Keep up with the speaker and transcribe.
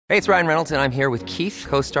Hey, it's Ryan Reynolds, and I'm here with Keith,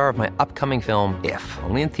 co-star of my upcoming film, If,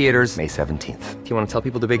 only in theaters May 17th. Do you want to tell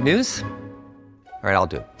people the big news? All right, I'll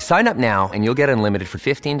do it. Sign up now and you'll get unlimited for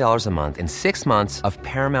 $15 a month and 6 months of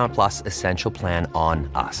Paramount Plus Essential Plan on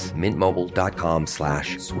us.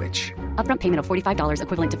 MintMobile.com/switch. Upfront payment of $45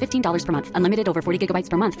 equivalent to $15 per month. Unlimited over 40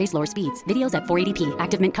 gigabytes per month. Face lower speeds. Videos at 480p.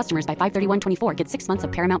 Active Mint customers by 531.24 get 6 months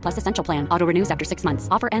of Paramount Plus Essential Plan. Auto renews after 6 months.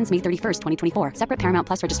 Offer ends May 31st, 2024. Separate Paramount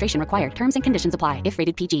Plus registration required. Terms and conditions apply if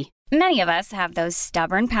rated PG. Many of us have those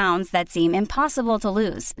stubborn pounds that seem impossible to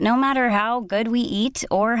lose, no matter how good we eat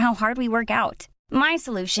or how hard we work out. My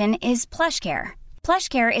solution is PlushCare.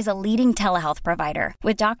 PlushCare is a leading telehealth provider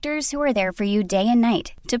with doctors who are there for you day and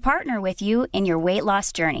night to partner with you in your weight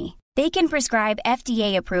loss journey. They can prescribe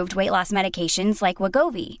FDA-approved weight loss medications like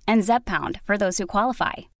Wegovy and Zepbound for those who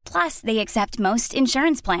qualify. Plus, they accept most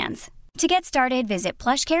insurance plans. To get started, visit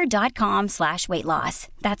plushcare.com/weightloss.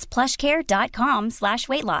 That's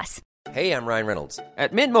plushcare.com/weightloss. Hey, I'm Ryan Reynolds.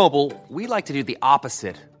 At Mint Mobile, we like to do the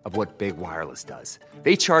opposite of what Big Wireless does.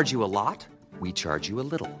 They charge you a lot. We charge you a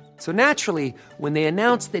little. So naturally, when they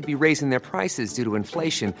announced they'd be raising their prices due to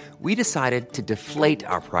inflation, we decided to deflate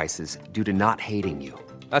our prices due to not hating you.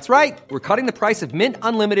 That's right. We're cutting the price of Mint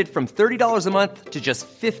Unlimited from $30 a month to just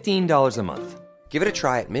 $15 a month. Give it a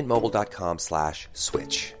try at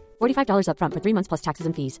mintmobile.com/switch. $45 up front for 3 months plus taxes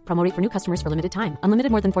and fees. Promo rate for new customers for limited time.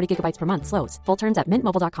 Unlimited more than 40 gigabytes per month. Slows full terms at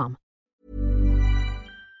mintmobile.com.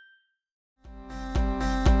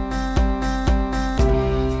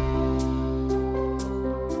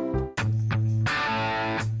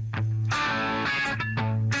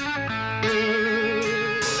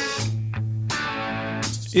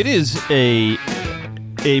 It is a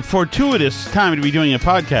fortuitous time to be doing a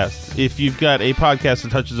podcast if you've got a podcast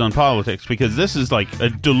that touches on politics, because this is like a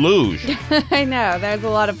deluge. I know. There's a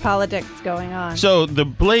lot of politics going on. So the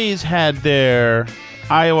Blaze had their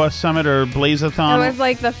Iowa Summit or Blaze-a-thon. It was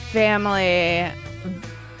like the family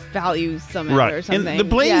values summit or something. And the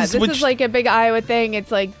Blaze, yeah, this is like a big Iowa thing. It's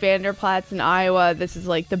like Vanderplatz in Iowa. This is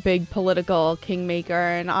like the big political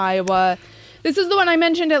kingmaker in Iowa. This is the one I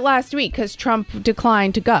mentioned it last week because Trump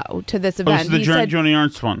declined to go to this event. Oh, this is the Joni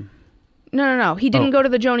Ernst one. No. He didn't go to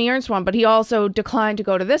the Joni Ernst one, but he also declined to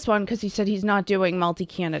go to this one because he said he's not doing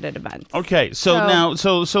multi-candidate events. Okay, so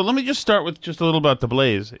let me just start with just a little about the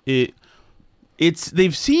Blaze.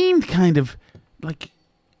 They've seemed kind of like,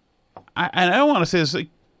 I don't want to say this. Like,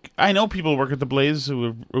 I know people work at the Blaze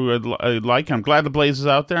who I like. I'm glad the Blaze is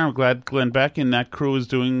out there. I'm glad Glenn Beck and that crew has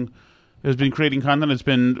been creating content. It's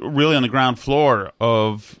been really on the ground floor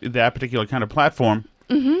of that particular kind of platform.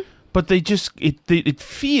 Mm-hmm. But they just it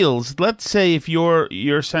feels. Let's say if your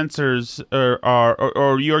censors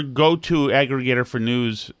or your go-to aggregator for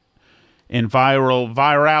news and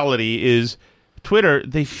virality is Twitter,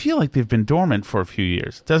 they feel like they've been dormant for a few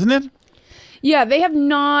years, doesn't it? Yeah, they have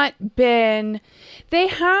not been. They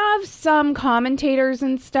have some commentators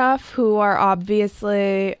and stuff who are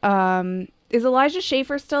obviously. Is Elijah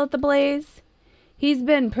Schaffer still at the Blaze? He's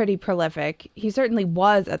been pretty prolific. He certainly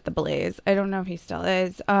was at the Blaze. I don't know if he still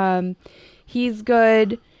is. He's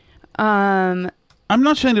good. I'm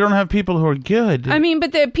not saying they don't have people who are good. I mean,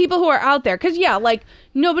 but the people who are out there, because like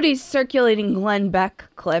nobody's circulating Glenn Beck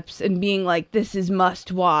clips and being like, "This is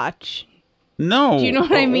must watch." No. Do you know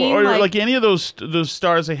what I mean? Or like any of those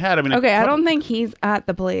stars they had. I mean, okay, I don't think he's at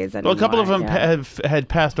the Blaze anymore. Well, a couple of them had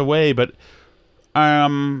passed away, but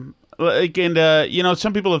some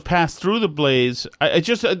people have passed through the Blaze. It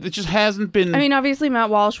just hasn't been. I mean, obviously Matt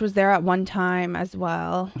Walsh was there at one time as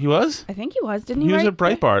well. He was? I think he was, didn't he? He was at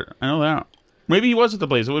Breitbart. I know that. Maybe he was at the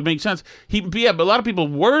Blaze. It would make sense. But a lot of people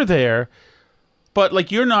were there. But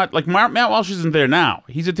like you're not like Matt Walsh isn't there now.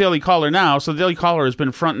 He's a Daily Caller now, so the Daily Caller has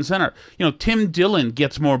been front and center. Tim Dillon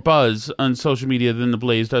gets more buzz on social media than the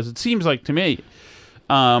Blaze does. It seems like to me.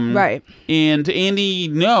 Right. And Andy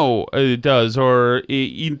does, or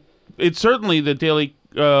it's certainly the Daily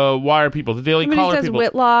Wire people, the Daily Caller says people.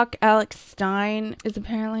 Whitlock, Alex Stein is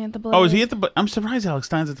apparently at the Blaze. Oh, is he at the? I'm surprised Alex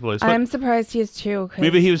Stein's at the Blaze. I'm surprised he is too.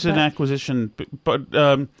 Maybe he was an acquisition, but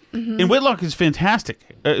and Whitlock is fantastic.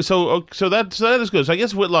 So that is good. So I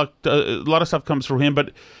guess Whitlock, a lot of stuff comes through him,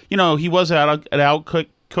 but he was at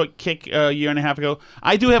Outkick a year and a half ago.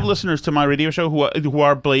 I do have listeners to my radio show who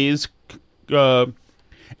are Blaze.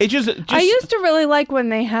 I used to really like when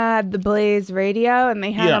they had the Blaze radio and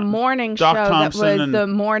they had a morning show that was the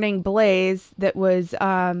Morning Blaze that was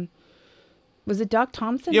it Doc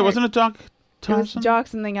Thompson? Yeah, wasn't it Doc Thompson? It was Doc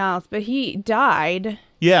something else, but he died.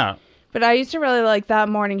 Yeah. But I used to really like that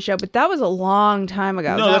morning show, but that was a long time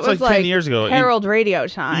ago. No, that was like 10 years ago. Herald radio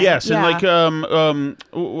time. Yes, and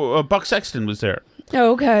Buck Sexton was there.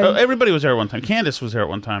 Oh, okay. Everybody was there at one time. Candace was there at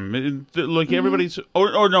one time. Like everybody's,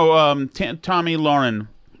 or no, Tommy Lauren.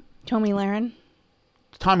 Tommy Laren?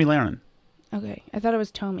 Tommy Laren. Okay. I thought it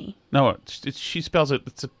was Tommy. No, she spells it.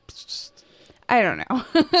 I don't know.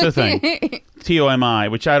 It's a thing. Tomi,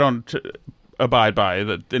 which I don't abide by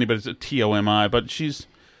that anybody's a Tomi, but she's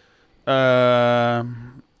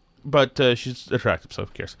attractive, so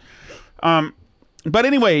who cares? But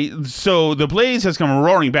anyway, so the Blaze has come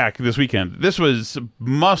roaring back this weekend. This was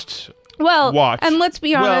watch. And let's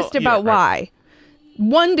be honest about why.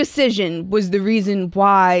 One decision was the reason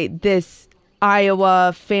why this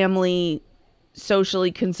Iowa family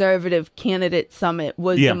socially conservative candidate summit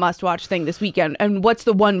was the must-watch thing this weekend. And what's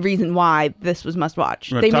the one reason why this was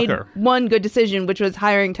must-watch? They Tucker. made one good decision, which was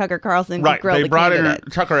hiring Tucker Carlson to grill the brought candidates.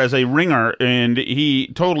 in Tucker as a ringer, and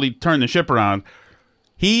he totally turned the ship around.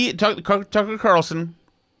 Tucker Carlson,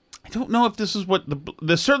 I don't know if this is what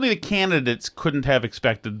certainly the candidates couldn't have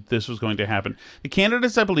expected this was going to happen. The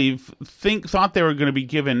candidates, I believe, thought they were going to be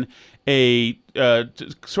given a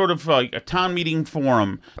sort of like a town meeting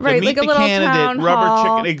forum, right? To meet like a the little candidate, town rubber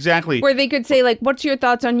hall, chicken, exactly, where they could say like, "What's your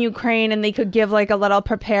thoughts on Ukraine?" and they could give like a little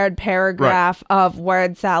prepared paragraph of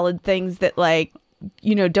word salad things that like,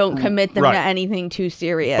 don't commit them to anything too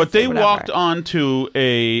serious. But they walked onto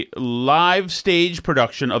a live stage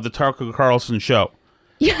production of the Tucker Carlson show.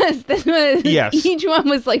 Yes, this was. Yes. Each one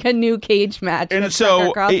was like a new cage match, and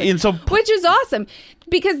so, which is awesome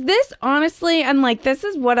because this, honestly, and like this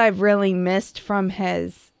is what I've really missed from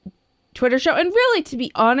his Twitter show, and really, to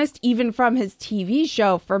be honest, even from his TV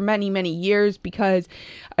show for many, many years, because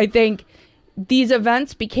I think these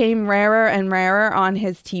events became rarer and rarer on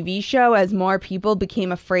his TV show as more people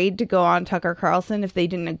became afraid to go on Tucker Carlson if they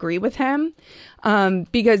didn't agree with him,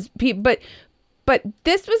 because but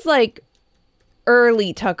this was like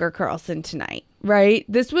early Tucker Carlson Tonight, right?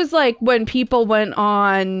 This was like when people went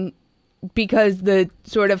on because the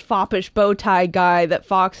sort of foppish bow tie guy that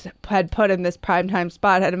Fox had put in this primetime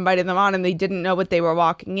spot had invited them on and they didn't know what they were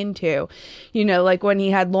walking into. Like when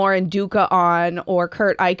he had Lauren Duca on or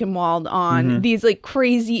Kurt Eichenwald on, these like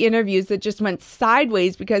crazy interviews that just went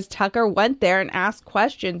sideways because Tucker went there and asked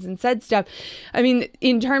questions and said stuff. I mean,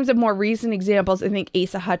 in terms of more recent examples, I think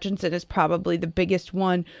Asa Hutchinson is probably the biggest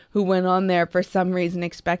one who went on there for some reason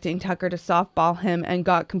expecting Tucker to softball him and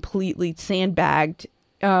got completely sandbagged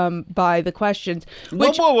by the questions.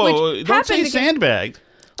 Which don't say sandbagged.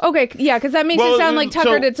 Okay, yeah, because that makes it sound like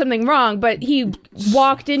Tucker did something wrong, but he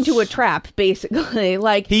walked into a trap, basically.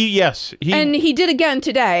 Like and he did again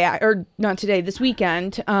today, or not today, this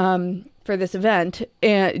weekend, for this event,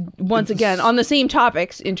 and once again on the same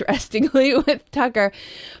topics, interestingly, with Tucker.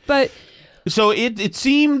 But so it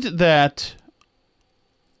seemed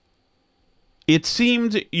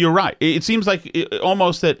you're right. It seems like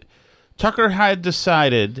almost that Tucker had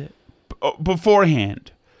decided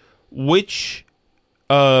beforehand which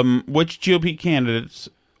GOP candidates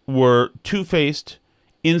were two-faced,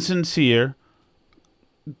 insincere,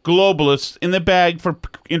 globalists in the bag for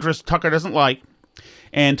interests Tucker doesn't like.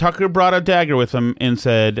 And Tucker brought a dagger with him and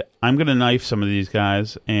said, I'm going to knife some of these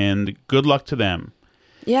guys, and good luck to them.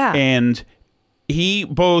 Yeah. And he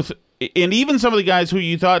and even some of the guys who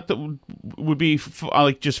you thought that would be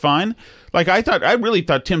just fine. Like I really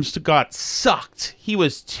thought Tim Scott sucked. He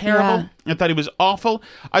was terrible. Yeah. I thought he was awful.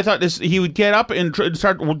 I thought he would get up and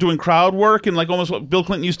start doing crowd work and like almost what Bill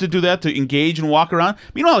Clinton used to do, that to engage and walk around.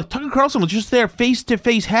 Meanwhile, Tucker Carlson was just there face to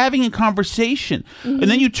face having a conversation, and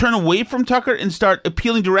then you turn away from Tucker and start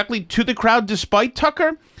appealing directly to the crowd despite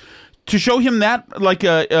Tucker to show him that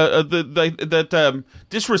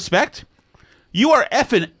disrespect. You are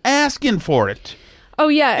effing asking for it. Oh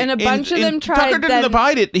yeah, and a bunch of them tried. Tucker didn't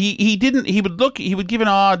abide it. He didn't. He would give an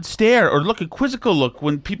odd stare or a quizzical look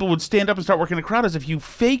when people would stand up and start working the crowd as if you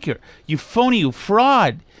faker, you phony, you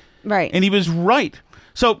fraud. Right. And he was right.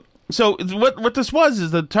 So what this was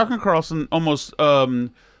is the Tucker Carlson almost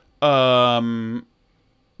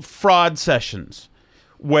fraud sessions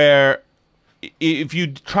where if you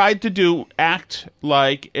tried to act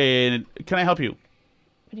like can I help you?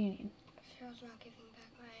 What do you need?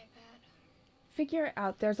 Figure it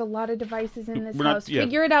out. There's a lot of devices in this house.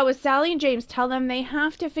 Figure it out with Sally and James. Tell them they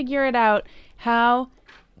have to figure it out how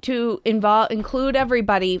to include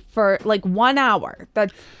everybody for like 1 hour.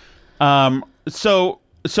 That's so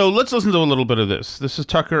let's listen to a little bit of this. This is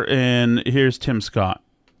Tucker, and here's Tim Scott.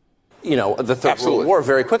 The Third World War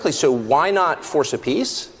very quickly. So why not force a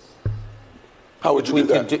peace? How would you do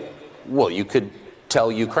that? You could tell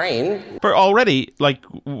Ukraine. But already,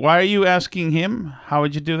 why are you asking him? How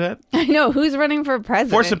would you do that? I know. Who's running for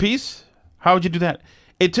president? Force a peace? How would you do that?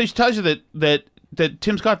 It tells you that that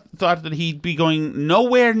Tim Scott thought that he'd be going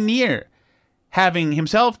nowhere near having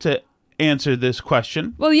himself to answer this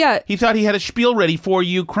question. Well, yeah. He thought he had a spiel ready for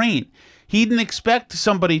Ukraine. He didn't expect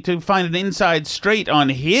somebody to find an inside straight on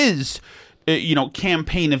his,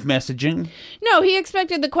 campaign of messaging. No, he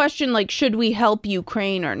expected the question, like, should we help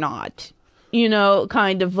Ukraine or not?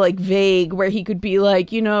 Kind of like vague, where he could be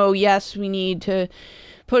like, yes, we need to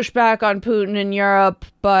push back on Putin in Europe,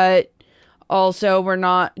 but also we're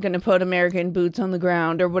not going to put American boots on the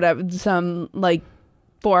ground or whatever, some like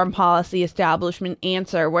foreign policy establishment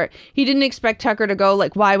answer, where he didn't expect Tucker to go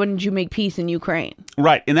like, why wouldn't you make peace in Ukraine?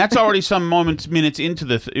 Right. And that's already some minutes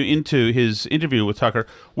into his interview with Tucker,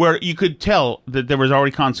 where you could tell that there was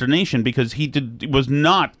already consternation because he was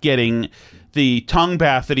not getting the tongue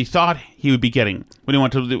bath that he thought he would be getting when he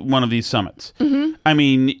went to one of these summits. Mm-hmm. I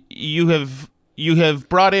mean, you have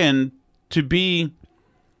brought in to be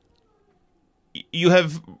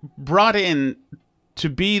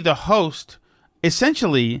the host,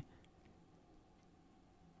 essentially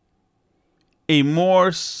a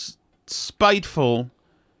more spiteful,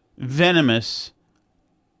 venomous,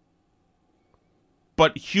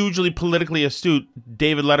 but hugely politically astute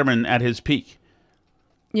David Letterman at his peak.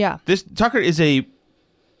 Yeah. This Tucker is a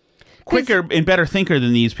quicker and better thinker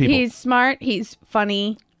than these people. He's smart, he's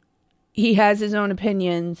funny, he has his own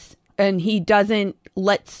opinions, and he doesn't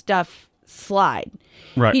let stuff slide.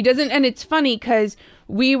 Right. He doesn't, and it's funny because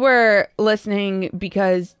we were listening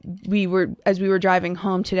because as we were driving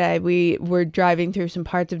home today, we were driving through some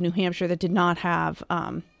parts of New Hampshire that did not have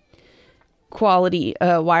quality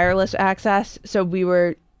wireless access. So we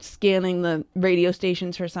were scanning the radio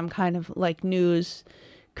stations for some kind of like news,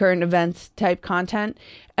 current events type content.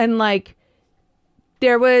 And like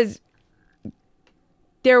there was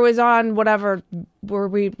on whatever,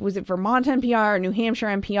 was it Vermont NPR or New Hampshire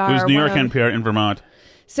NPR? It was New York NPR in Vermont.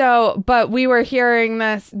 So, but we were hearing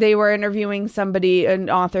this, they were interviewing somebody, an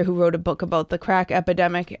author who wrote a book about the crack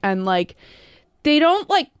epidemic, and like, they don't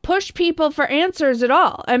like push people for answers at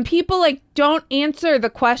all. And people like don't answer the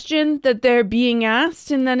question that they're being asked.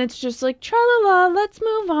 And then it's just like, tra-la-la, let's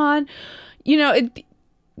move on.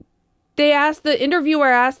 The interviewer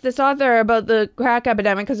asked this author about the crack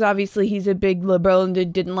epidemic because obviously he's a big liberal and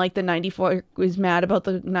didn't like the 94, was mad about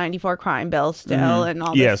the 94 crime bill still and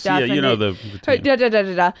all this stuff.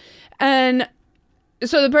 The And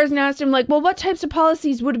so the person asked him like, well, what types of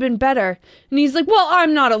policies would have been better? And he's like, well,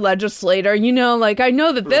 I'm not a legislator, like I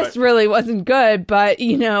know that this really wasn't good, but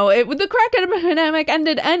the crack epidemic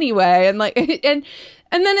ended anyway. And like,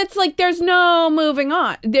 and then it's like, there's no moving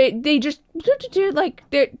on. They just like,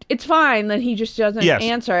 it's fine that he just doesn't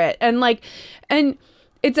answer it. And like, and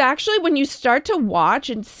it's actually when you start to watch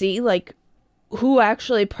and see like who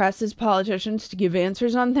actually presses politicians to give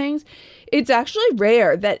answers on things, it's actually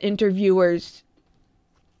rare that interviewers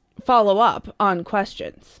follow up on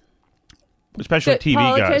questions. Especially TV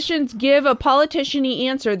guys. Politicians give a politician-y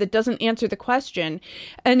answer that doesn't answer the question.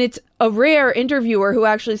 And it's a rare interviewer who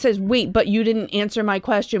actually says, wait, but you didn't answer my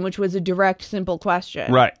question, which was a direct, simple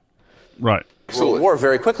question. Right. Absolutely. War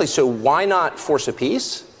very quickly. So why not force a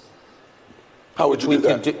peace? How would you do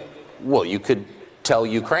that? Well, you could tell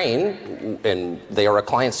Ukraine, and they are a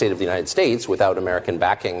client state of the United States, without American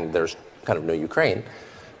backing, there's kind of no Ukraine.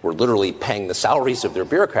 We're literally paying the salaries of their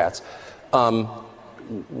bureaucrats.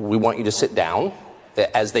 We want you to sit down,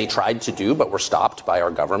 as they tried to do, but were stopped by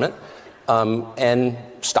our government, and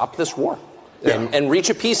stop this war. Yeah. And reach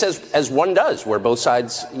a peace as one does, where both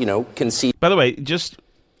sides, can see. By the way, just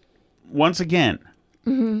once again,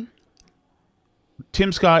 Tim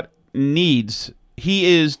Scott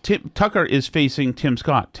Tucker is facing Tim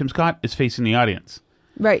Scott. Tim Scott is facing the audience.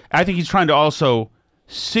 Right. I think he's trying to also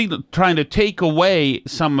trying to take away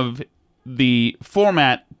some of the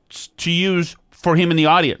format to use for him in the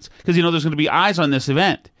audience, because there's going to be eyes on this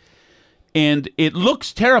event, and it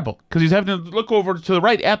looks terrible because he's having to look over to the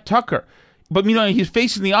right at Tucker, but he's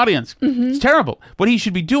facing the audience. It's terrible. What he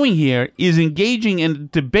should be doing here is engaging in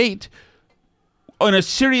debate on a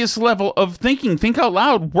serious level of thinking. Think out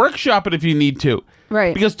loud. Workshop it if you need to.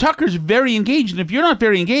 Right. Because Tucker's very engaged, and if you're not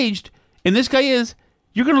very engaged, and this guy is,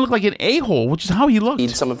 you're going to look like an a-hole, which is how he looked.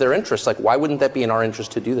 Need some of their interests. Like, why wouldn't that be in our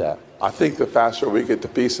interest to do that? I think the faster we get to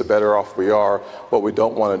peace, the better off we are. What we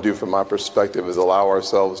don't want to do, from my perspective, is allow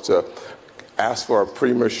ourselves to ask for a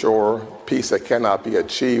premature peace that cannot be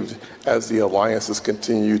achieved as the alliances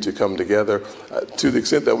continue to come together. To the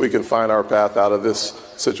extent that we can find our path out of this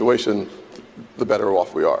situation, the better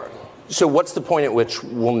off we are. So what's the point at which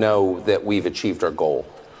we'll know that we've achieved our goal?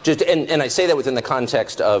 And I say that within the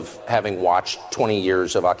context of having watched 20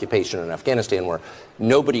 years of occupation in Afghanistan, where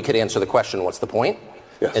nobody could answer the question, what's the point?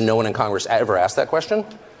 Yes. And no one in Congress ever asked that question,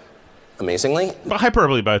 amazingly.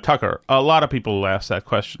 Hyperbole by Tucker. A lot of people ask that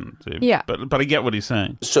question. Yeah. But I get what he's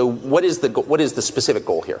saying. So what is the specific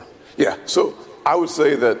goal here? Yeah, so I would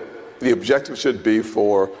say that the objective should be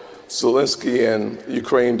for Zelensky and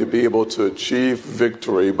Ukraine to be able to achieve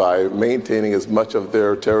victory by maintaining as much of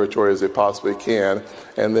their territory as they possibly can,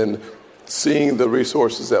 and then seeing the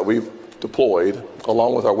resources that we've deployed,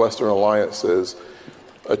 along with our Western alliances,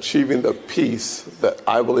 achieving the peace that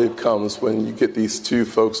I believe comes when you get these two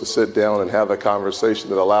folks to sit down and have a conversation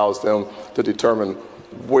that allows them to determine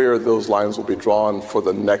where those lines will be drawn for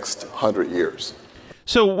the next 100 years.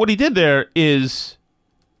 So what he did there is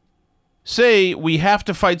say we have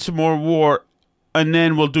to fight some more war, and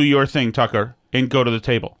then we'll do your thing, Tucker, and go to the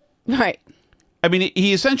table. Right. I mean,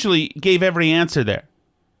 he essentially gave every answer there,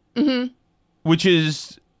 which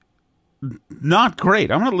is not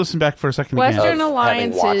great. I'm going to listen back for a second Western again.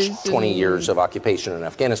 alliances. Having watched 20 years of occupation in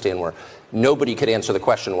Afghanistan where nobody could answer the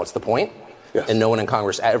question, what's the point? Yes. And no one in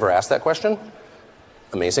Congress ever asked that question,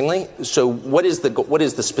 amazingly. So what is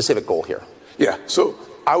the specific goal here? Yeah, so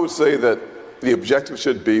I would say that the objective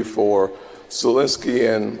should be for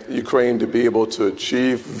Zelensky and Ukraine to be able to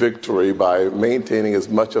achieve victory by maintaining as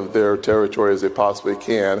much of their territory as they possibly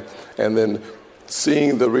can, and then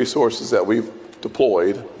seeing the resources that we've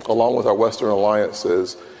deployed, along with our Western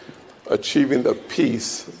alliances, achieving the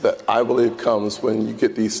peace that I believe comes when you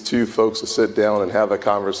get these two folks to sit down and have a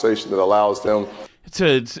conversation that allows them.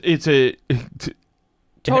 It's a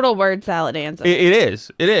Total word salad answer. It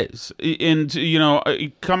is,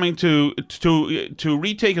 and coming to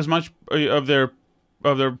retake as much of their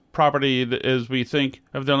property as we think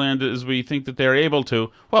of their land as we think that they're able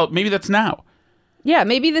to. Well, maybe that's now. Yeah,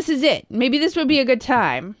 maybe this is it. Maybe this would be a good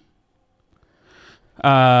time.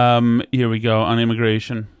 Here we go on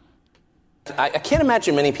immigration. I can't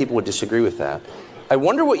imagine many people would disagree with that. I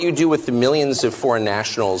wonder what you do with the millions of foreign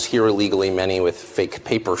nationals here illegally, many with fake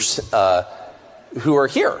papers, who are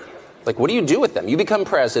here. Like, what do you do with them? You become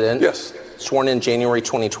president, Yes. sworn in January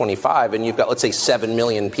 2025, and you've got, let's say, 7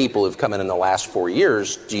 million people who've come in the last 4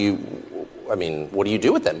 years. What do you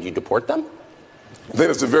do with them? Do you deport them? I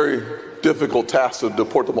think it's a very difficult task to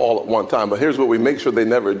deport them all at one time, but here's what we make sure they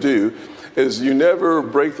never do, is you never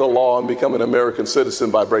break the law and become an American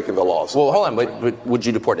citizen by breaking the laws. Well, hold on. But would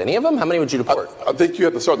you deport any of them? How many would you deport? I think you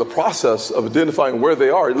have to start the process of identifying where they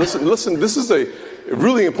are. Listen, this is a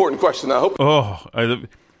really important question. I hope.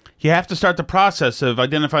 You have to start the process of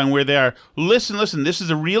identifying where they are. Listen, this is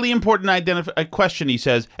a really important question, he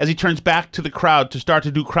says, as he turns back to the crowd to start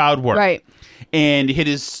to do crowd work. Right. And hit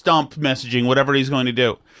his stump messaging, whatever he's going to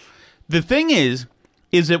do. The thing is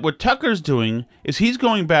that what Tucker's doing is he's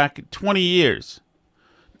going back 20 years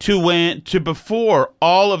to before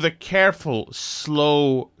all of the careful,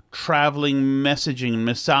 slow, traveling messaging,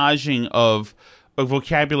 massaging of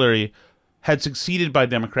vocabulary had succeeded by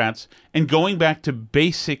Democrats, and going back to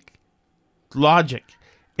basic logic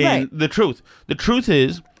and the truth. The truth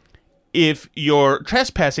is, if you're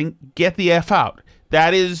trespassing, get the F out.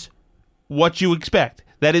 That is what you expect.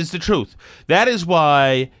 That is the truth. That is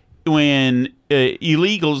why when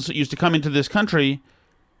illegals used to come into this country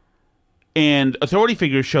and authority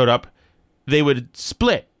figures showed up, they would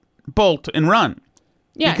split, bolt, and run.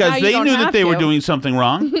 Yeah, because they knew that they were to. doing something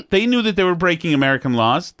wrong. They knew that they were breaking American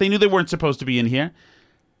laws. They knew they weren't supposed to be in here.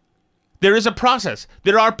 There is a process.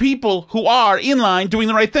 There are people who are in line doing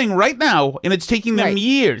the right thing right now, and it's taking them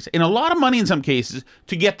years and a lot of money in some cases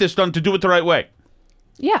to get this done, to do it the right way.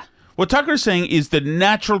 Yeah. What Tucker's saying is the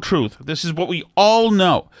natural truth. This is what we all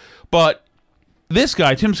know. But this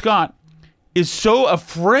guy, Tim Scott, is so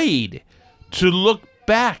afraid to look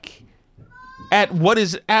back at what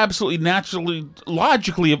is absolutely naturally,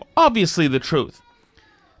 logically, obviously the truth,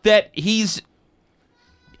 that he's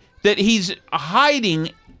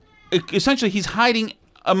hiding. Essentially, he's hiding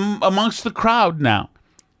amongst the crowd now,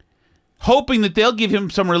 hoping that they'll give him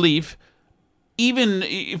some relief, even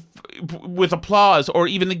if, with applause or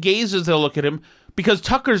even the gazes they'll look at him, because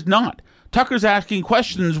Tucker's not. Tucker's asking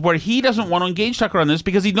questions where he doesn't want to engage Tucker on this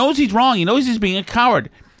because he knows he's wrong. He knows he's being a coward.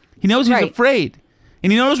 He knows he's afraid.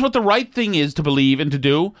 And he knows what the right thing is to believe and to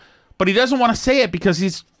do, but he doesn't want to say it because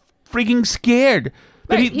he's freaking scared.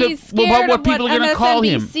 Right. He's scared about what of people what are going to call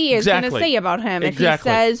him. MSNBC is going to say about him if he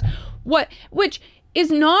Exactly. says which is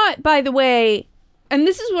not, by the way, and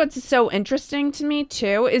this is what's so interesting to me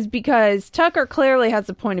too, is because Tucker clearly has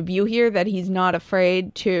a point of view here that he's not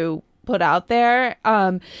afraid to put out there.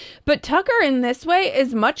 But Tucker in this way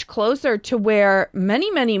is much closer to where many,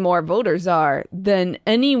 many more voters are than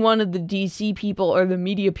any one of the DC people or the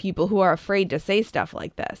media people who are afraid to say stuff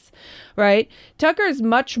like this, right? Tucker is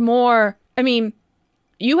much more, I mean,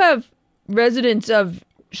 you have residents of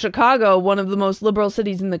Chicago, one of the most liberal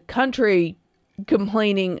cities in the country,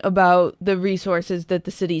 complaining about the resources that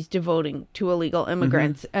the city's devoting to illegal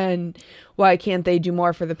immigrants and why can't they do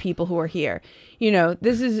more for the people who are here.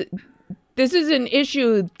 This is an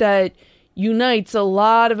issue that unites a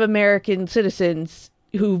lot of American citizens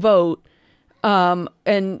who vote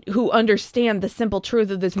and who understand the simple truth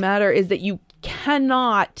of this matter is that you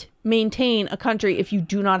cannot maintain a country if you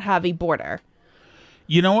do not have a border.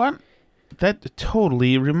 You know what? That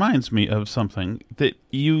totally reminds me of something that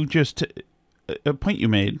you just... a point you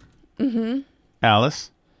made,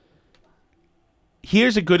 Alice.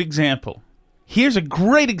 Here's a good example. Here's a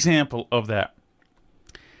great example of that.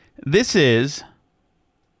 This is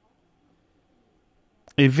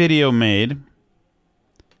a video made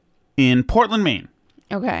in Portland, Maine.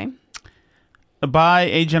 Okay. By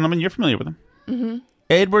a gentleman, you're familiar with him.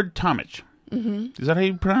 Edward Tomich. Is that how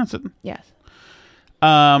you pronounce it? Yes.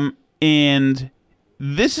 And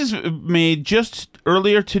this is made just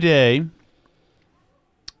earlier today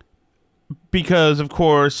because of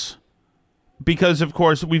course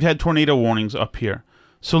we've had tornado warnings up here.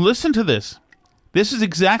 So listen to this. This is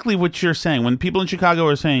exactly what you're saying. When people in Chicago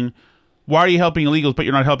are saying, why are you helping illegals but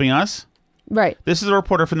you're not helping us? Right. This is a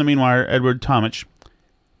reporter from the Maine Wire, Edward Tomich,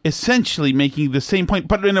 essentially making the same point,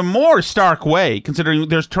 but in a more stark way, considering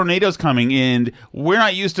there's tornadoes coming and we're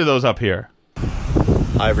not used to those up here.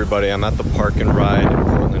 Hi everybody, I'm at the Park and Ride in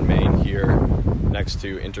Portland, Maine here, next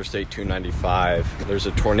to Interstate 295. There's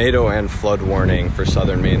a tornado and flood warning for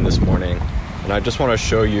southern Maine this morning, and I just want to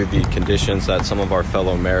show you the conditions that some of our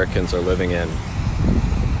fellow Americans are living in.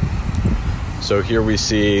 So here we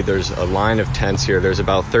see there's a line of tents here. There's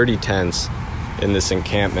about 30 tents in this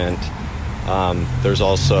encampment. There's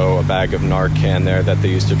also a bag of Narcan there that they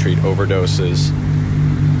use to treat overdoses.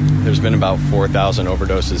 There's been about 4,000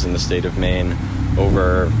 overdoses in the state of Maine,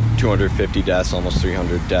 over 250 deaths, almost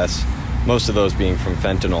 300 deaths, most of those being from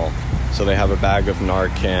fentanyl. So they have a bag of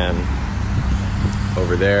Narcan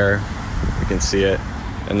over there. You can see it.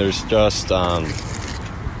 And there's just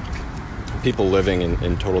people living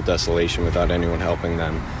in total desolation without anyone helping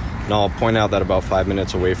them. And I'll point out that about 5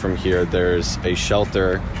 minutes away from here, there's a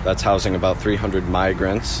shelter that's housing about 300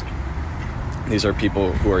 migrants. These are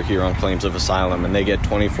people who are here on claims of asylum, and they get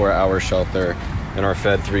 24-hour shelter and are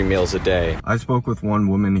fed 3 meals a day. I spoke with one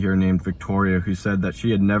woman here named Victoria who said that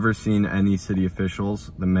she had never seen any city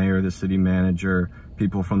officials, the mayor, the city manager,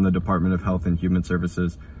 people from the Department of Health and Human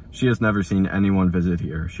Services. She has never seen anyone visit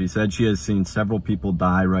here. She said she has seen several people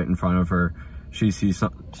die right in front of her. She's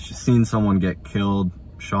seen someone get killed,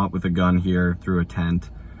 shot with a gun here through a tent.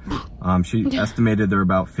 She estimated there are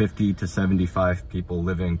about 50 to 75 people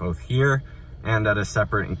living both here and at a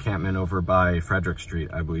separate encampment over by Frederick Street,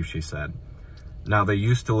 I believe she said. Now, they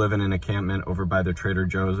used to live in an encampment over by the Trader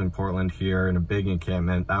Joe's in Portland here, in a big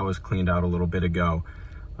encampment. That was cleaned out a little bit ago.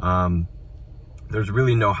 There's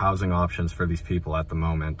really no housing options for these people at the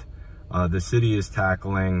moment. The city is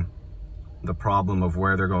tackling the problem of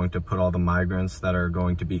where they're going to put all the migrants that are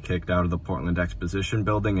going to be kicked out of the Portland Exposition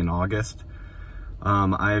building in August.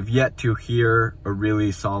 I have yet to hear a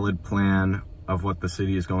really solid plan of what the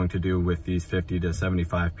city is going to do with these 50 to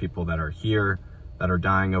 75 people that are here, that are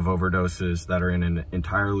dying of overdoses, that are in an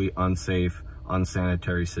entirely unsafe,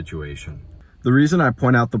 unsanitary situation. The reason I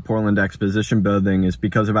point out the Portland Exposition building is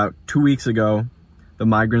because about 2 weeks ago, the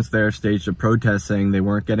migrants there staged a protest saying they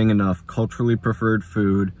weren't getting enough culturally preferred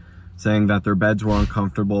food, saying that their beds were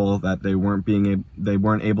uncomfortable, that they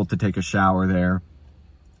weren't able to take a shower there.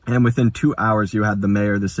 And within 2 hours, you had the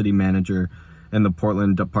mayor, the city manager, and the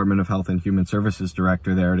Portland Department of Health and Human Services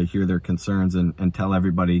director there to hear their concerns and tell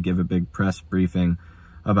everybody, give a big press briefing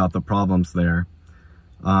about the problems there.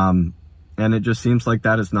 And it just seems like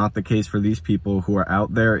that is not the case for these people who are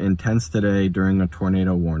out there in tents today during a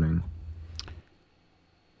tornado warning.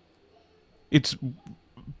 It's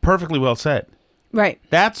perfectly well said. Right.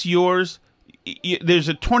 That's yours. There's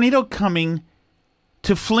a tornado coming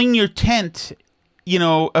to fling your tent,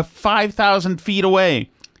 5,000 feet away,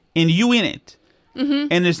 and you in it. Mm-hmm.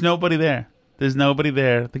 And there's nobody there. There's nobody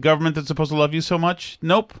there. The government that's supposed to love you so much?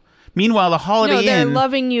 Nope. Meanwhile, the Holiday Inn... No, they're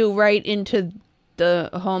loving you right into the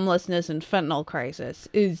homelessness and fentanyl crisis.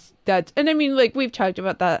 And I mean, like, we've talked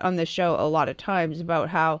about that on this show a lot of times, about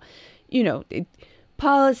how,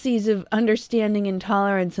 policies of understanding and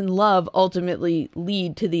tolerance and love ultimately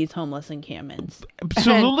lead to these homeless encampments.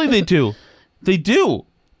 Absolutely, they do. They do.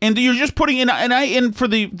 And you're just putting in for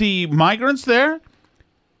the migrants there,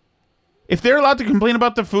 if they're allowed to complain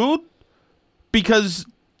about the food because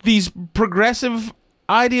these progressive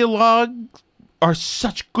ideologues are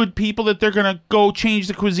such good people that they're going to go change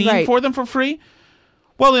the cuisine for them for free,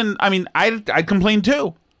 Well, then, I mean, I'd complain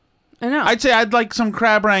too. I know. I'd say I'd like some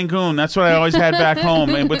crab rangoon. That's what I always had back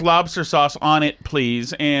home, and with lobster sauce on it,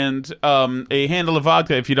 please, and a handle of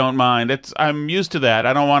vodka if you don't mind. I'm used to that.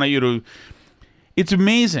 I don't want you to. It's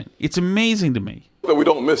amazing. It's amazing to me that we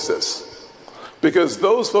don't miss this, because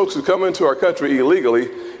those folks who come into our country illegally,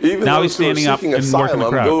 even now those who are seeking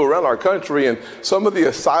asylum, go around our country, and some of the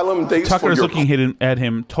asylum dates. Tucker's looking at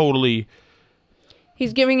him totally.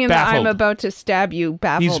 He's giving him baffled. the "I'm about to stab you"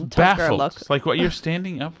 baffled He's Tucker baffled. look. It's like, what, you're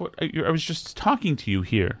standing up? What? I was just talking to you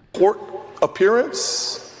here. Court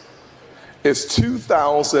appearance is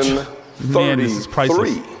 2033. Man, this is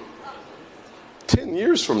priceless. 10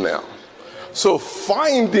 years from now. So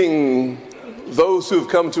finding those who've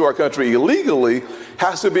come to our country illegally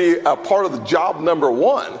has to be a part of the job number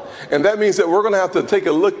one. And that means that we're going to have to take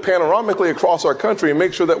a look panoramically across our country and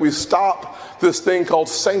make sure that we stop this thing called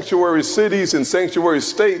sanctuary cities and sanctuary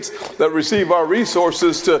states that receive our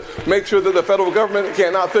resources to make sure that the federal government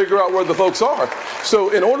cannot figure out where the folks are. So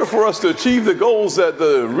in order for us to achieve the goals that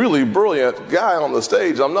the really brilliant guy on the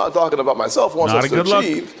stage, I'm not talking about myself, wants us to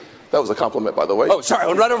achieve. That was a compliment, by the way. Oh, sorry, it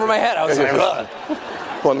went right over my head. I was like,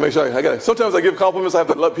 I want to make sure I got it. Sometimes I give compliments. I have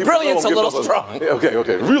to let people Brilliant's know. A little strong.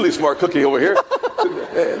 Okay. Really smart cookie over here.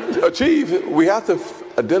 Achieve, we have to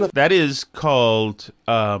identify. That is called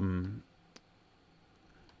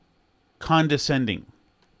condescending.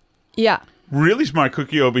 Yeah. Really smart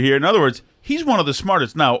cookie over here. In other words, he's one of the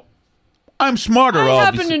smartest. Now, I'm smarter, I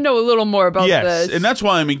obviously. happen to know a little more about this. Yes, and that's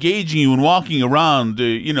why I'm engaging you and walking around,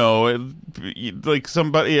 like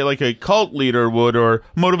somebody, like a cult leader would, or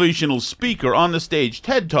motivational speaker on the stage,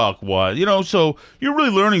 TED Talk was, so you're really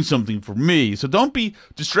learning something from me. So don't be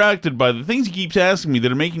distracted by the things he keeps asking me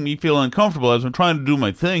that are making me feel uncomfortable as I'm trying to do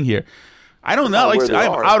my thing here. I don't know. I'm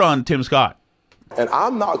out on Tim Scott. And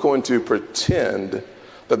I'm not going to pretend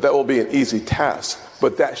that will be an easy task,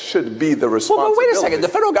 but that should be the responsibility. Well, wait a second. The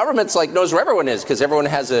federal government's knows where everyone is because everyone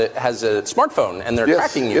has a smartphone and they're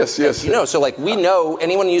tracking you. Yes. So we know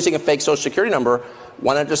anyone using a fake Social Security number.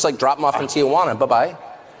 Why not just drop them off in Tijuana? Bye-bye.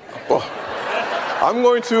 Well, I'm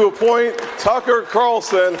going to appoint Tucker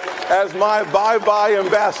Carlson as my bye-bye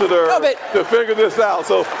ambassador to figure this out.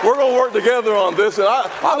 So we're going to work together on this. And I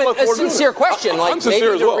look forward to a sincere question. I'm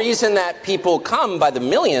sincere maybe as well. The reason that people come by the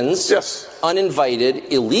millions,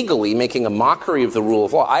 uninvited, illegally, making a mockery of the rule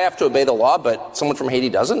of law. I have to obey the law, but someone from Haiti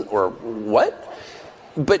doesn't? Or what?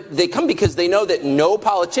 But they come because they know that no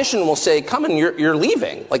politician will say, come and you're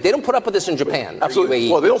leaving. They don't put up with this in Japan.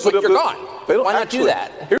 Absolutely. Well, they don't put up with it. You're gone. Why not do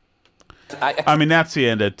that? I mean, that's the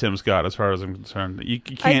end of Tim Scott, as far as I'm concerned. You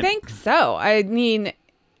can't. I think so. I mean,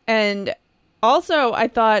 and also I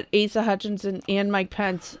thought Asa Hutchinson and Mike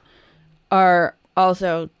Pence are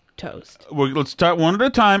also toast. Let's start one at a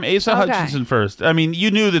time. Asa Hutchinson first. I mean,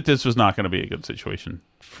 you knew that this was not going to be a good situation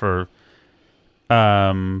for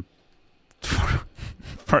Asa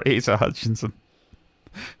Hutchinson.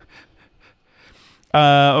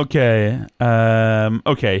 Okay,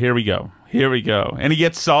 here we go. And he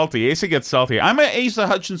gets salty. Asa gets salty. I'm an Asa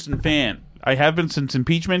Hutchinson fan. I have been since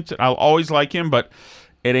impeachment. I'll always like him, but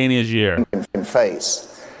it ain't his year.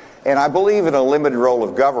 Face. And I believe in a limited role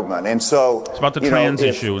of government. And so it's about the trans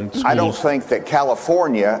issue in schools. I don't think that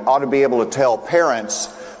California ought to be able to tell parents,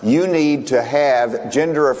 you need to have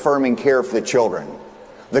gender-affirming care for the children.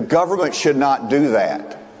 The government should not do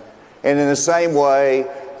that. And in the same way,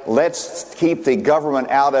 let's keep the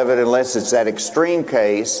government out of it unless it's that extreme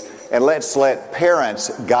case, and let's let parents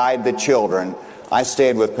guide the children. I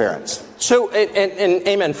stand with parents. So, and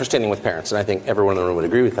amen for standing with parents, and I think everyone in the room would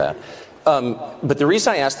agree with that. But the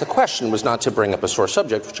reason I asked the question was not to bring up a sore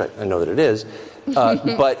subject, which I know that it is,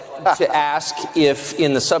 but to ask if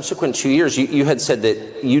in the subsequent 2 years, you had said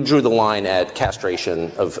that you drew the line at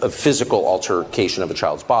castration of physical altercation of a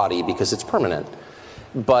child's body because it's permanent.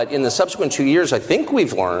 But in the subsequent 2 years, I think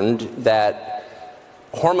we've learned that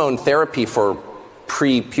hormone therapy for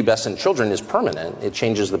prepubescent children is permanent. It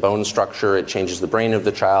changes the bone structure. It changes the brain of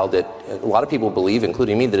the child. A lot of people believe,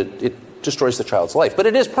 including me, that it destroys the child's life. But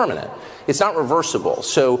it is permanent. It's not reversible.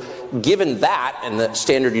 So given that and the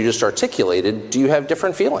standard you just articulated, do you have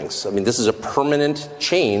different feelings? I mean, this is a permanent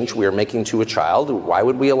change we are making to a child. Why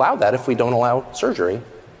would we allow that if we don't allow surgery?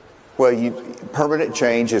 Well, permanent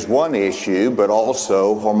change is one issue, but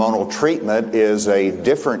also hormonal treatment is a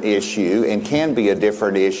different issue and can be a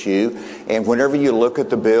different issue. And whenever you look at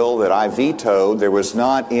the bill that I vetoed, there was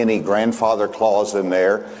not any grandfather clause in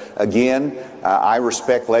there. Again, I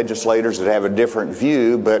respect legislators that have a different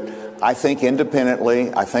view, but I think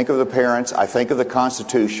independently. I think of the parents. I think of the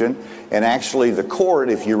Constitution. And actually, the court,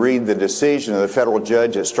 if you read the decision of the federal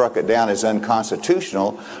judge that struck it down as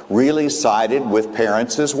unconstitutional, really sided with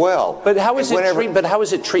parents as well. But how is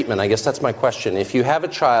it treatment? I guess that's my question. If you have a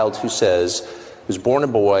child who's born a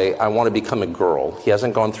boy, I want to become a girl. He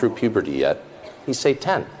hasn't gone through puberty yet. He's, say,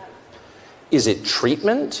 10. Is it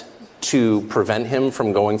treatment to prevent him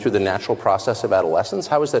from going through the natural process of adolescence?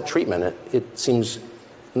 How is that treatment? It seems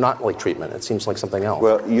not like treatment. It seems like something else.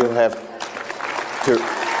 Well, you have to...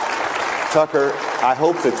 Tucker, I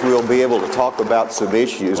hope that we'll be able to talk about some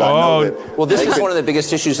issues. I know that... Well, this is one of the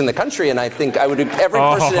biggest issues in the country, and I think every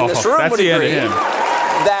person in this room would agree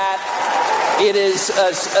that it is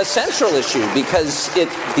a central issue, because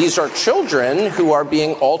these are children who are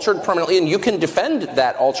being altered permanently, and you can defend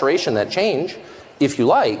that alteration, that change, if you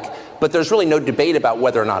like, but there's really no debate about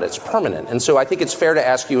whether or not it's permanent. And so I think it's fair to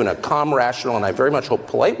ask you in a calm, rational, and I very much hope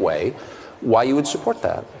polite way, why you would support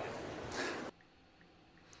that.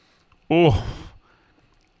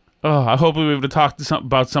 I hope we'll be able to talk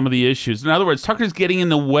about some of the issues. In other words, Tucker's getting in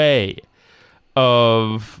the way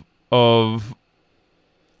of the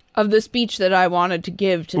speech that I wanted to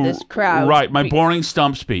give to this crowd. Right, my boring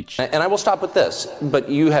stump speech. And I will stop with this, but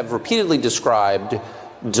you have repeatedly described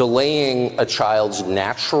delaying a child's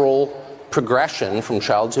natural progression from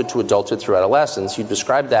childhood to adulthood through adolescence. You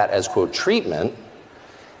described that as, quote, treatment.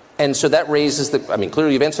 And so that raises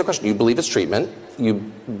clearly you've answered the question. You believe it's treatment. You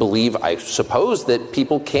believe, I suppose, that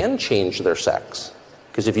people can change their sex.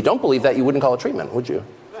 Because if you don't believe that, you wouldn't call it treatment, would you?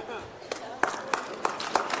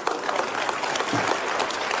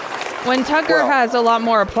 When Tucker has a lot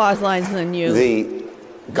more applause lines than you.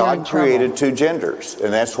 God created two genders,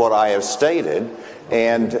 and that's what I have stated.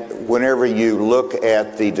 And whenever you look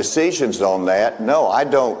at the decisions on that, no, I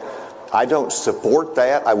don't support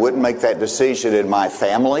that. I wouldn't make that decision in my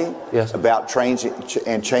family about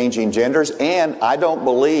changing genders. And I don't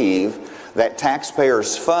believe that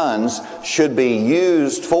taxpayers' funds should be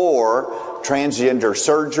used for transgender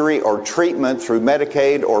surgery or treatment through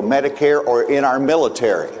Medicaid or Medicare or in our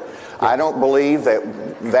military. I don't believe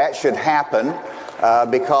that should happen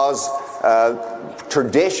because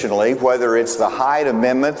traditionally, whether it's the Hyde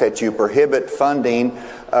Amendment that you prohibit funding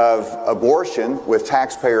of abortion with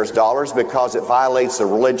taxpayers' dollars because it violates the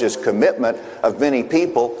religious commitment of many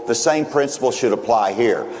people, the same principle should apply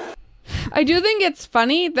here. I do think it's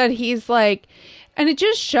funny that he's like, and it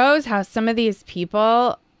just shows how some of these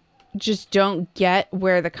people just don't get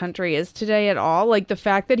where the country is today at all. Like the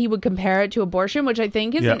fact that he would compare it to abortion, which I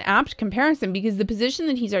think is an apt comparison, because the position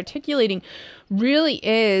that he's articulating really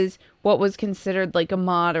is what was considered like a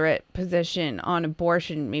moderate position on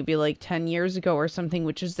abortion maybe like 10 years ago or something,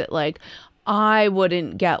 which is that like, I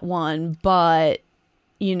wouldn't get one, but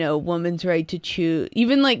woman's right to choose.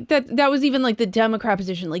 Even like that was even like the Democrat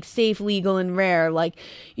position, like safe, legal, and rare. Like,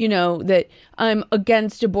 that I'm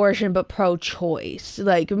against abortion but pro-choice.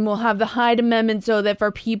 Like, and we'll have the Hyde Amendment so that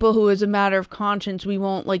for people who is a matter of conscience, we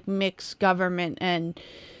won't like mix government and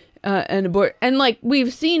abort. And like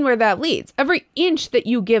we've seen where that leads. Every inch that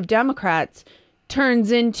you give Democrats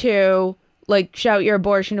turns into like shout your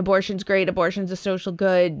abortion, abortion's great, abortion's a social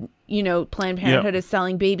good. Planned Parenthood is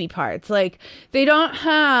selling baby parts. Like they don't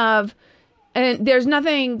have, and there's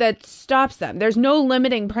nothing that stops them. There's no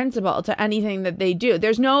limiting principle to anything that they do.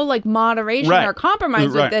 There's no like moderation or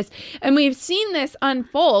compromise with this. And we've seen this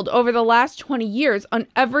unfold over the last 20 years on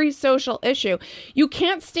every social issue. You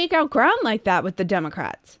can't stake out ground like that with the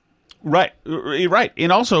Democrats. Right.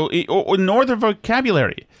 And also, northern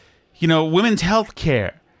vocabulary, women's health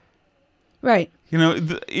care. Right.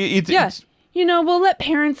 It's we'll let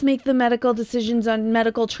parents make the medical decisions on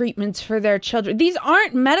medical treatments for their children. These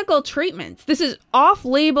aren't medical treatments. This is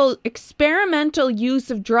off-label experimental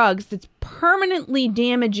use of drugs that's permanently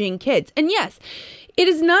damaging kids. And yes, it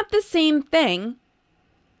is not the same thing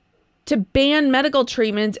to ban medical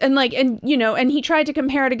treatments and he tried to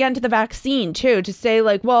compare it again to the vaccine too, to say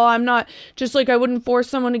like, well, I'm not just like, I wouldn't force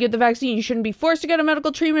someone to get the vaccine. You shouldn't be forced to get a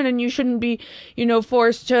medical treatment, and you shouldn't be,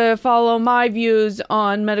 forced to follow my views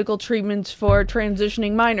on medical treatments for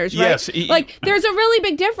transitioning minors, right? Yes. Like there's a really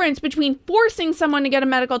big difference between forcing someone to get a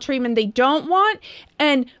medical treatment they don't want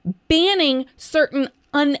and banning certain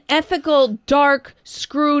unethical, dark,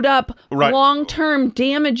 screwed up, long-term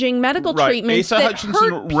damaging medical treatments Asa that Hutchinson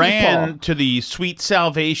hurt ran people. To the sweet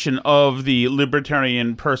salvation of the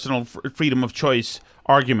libertarian personal freedom of choice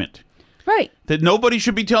argument. Right. That nobody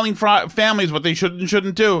should be telling families what they should and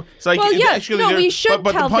shouldn't do. It's like, well, yes, we should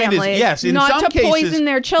tell families in not some to cases, poison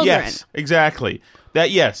their children. Yes, exactly.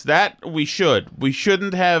 That we should. We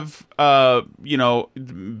shouldn't have,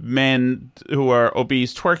 men who are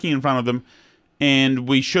obese twerking in front of them, and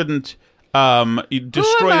we shouldn't destroy Who am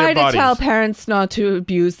I their bodies. to tell parents not to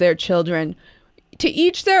abuse their children? To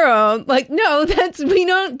each their own. Like, no, we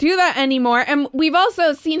don't do that anymore. And we've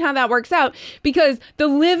also seen how that works out, because the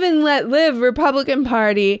live and let live Republican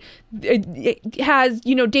Party it has,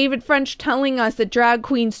 David French telling us that drag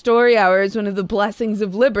queen story hour is one of the blessings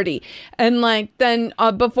of liberty. And then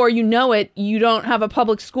before you know it, you don't have a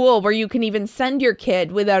public school where you can even send your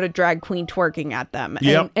kid without a drag queen twerking at them.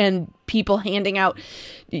 Yep. And people handing out,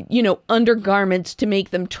 undergarments to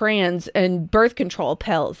make them trans and birth control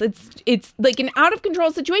pills. It's like an out of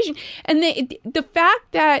control situation. And the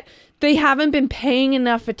fact that they haven't been paying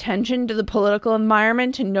enough attention to the political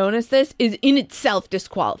environment to notice this is in itself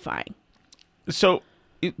disqualifying. So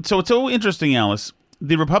it's so interesting, Alice.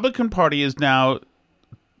 The Republican Party is now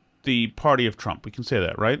the party of Trump. We can say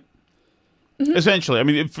that, right? Mm-hmm. Essentially, I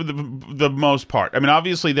mean, for the most part. I mean,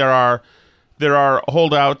 obviously there are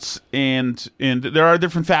holdouts and there are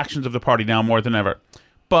different factions of the party now more than ever.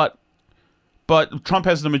 But Trump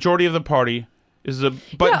has the majority of the party. Hold on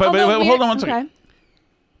one second. Okay.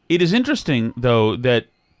 It is interesting, though, that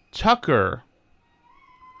Tucker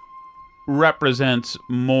represents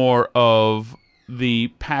more of the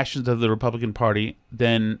passions of the Republican Party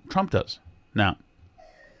than Trump does now.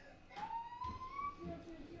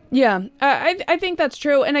 Yeah, I think that's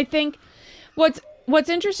true. And I think what's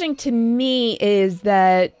interesting to me is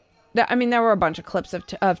that I mean, there were a bunch of clips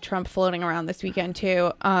of Trump floating around this weekend,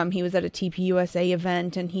 too. He was at a TPUSA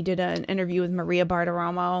event, and he did an interview with Maria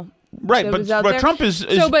Bartiromo. Right, but Trump is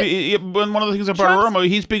one of the things about Bartiromo,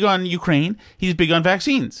 he's big on Ukraine. He's big on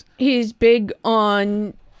vaccines. He's big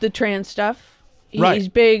on the trans stuff. He's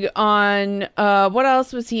big on, what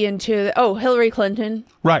else was he into? Oh, Hillary Clinton.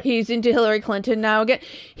 Right. He's into Hillary Clinton now again.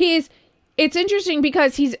 It's interesting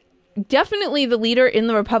because he's definitely the leader in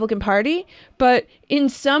the Republican Party, but in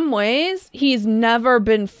some ways, he's never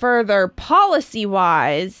been further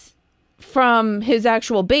policy-wise from his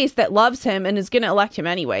actual base that loves him and is going to elect him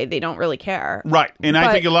anyway. They don't really care. Right. And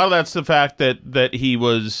I think a lot of that's the fact that he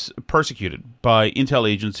was persecuted by intel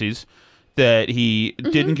agencies, that he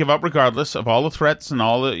didn't give up regardless of all the threats and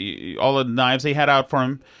all the knives they had out for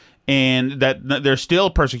him, and that they're still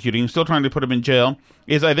persecuting him, still trying to put him in jail.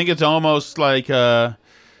 I think it's almost like almost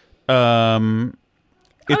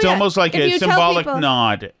like a symbolic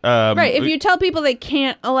nod. Right. If you tell people they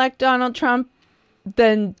can't elect Donald Trump,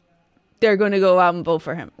 then they're going to go out and vote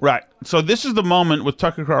for him. Right. So this is the moment with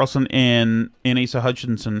Tucker Carlson and Asa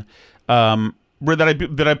Hutchinson that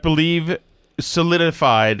I believe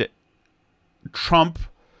solidified Trump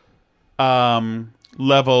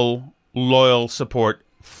level loyal support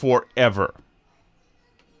forever.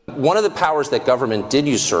 One of the powers that government did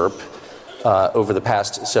usurp over the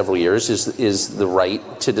past several years is the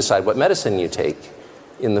right to decide what medicine you take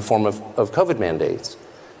in the form of COVID mandates.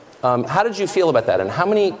 How did you feel about that? And how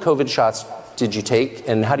many COVID shots did you take?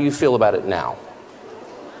 And how do you feel about it now,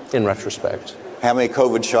 in retrospect? How many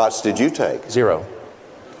COVID shots did you take? 0.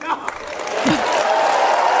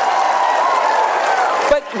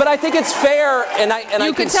 But I think it's fair, and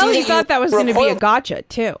you could tell he thought that was going to be a gotcha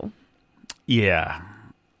too. Yeah,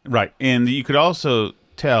 right. And you could also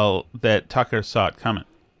tell that Tucker saw it coming.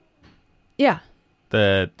 Yeah.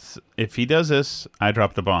 That if he does this, I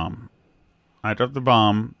drop the bomb.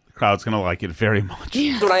 The crowd's going to like it very much.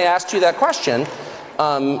 When I asked you that question,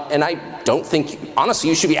 and I don't think, honestly,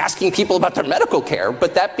 you should be asking people about their medical care,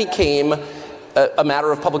 but that became a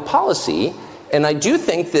matter of public policy. And I do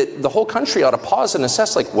think that the whole country ought to pause and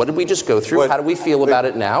assess, like, what did we just go through? How do we feel about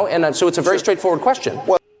it now? And so it's a very straightforward question.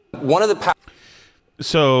 One of the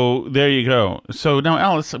So there you go. So now,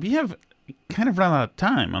 Alice, we have kind of run out of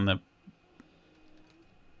time on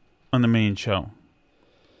the main show.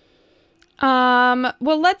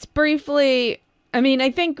 Well, let's briefly,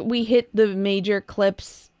 I think we hit the major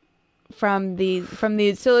clips from these.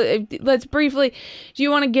 So let's briefly, do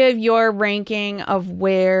you want to give your ranking of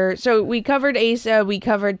where, so we covered Asa, we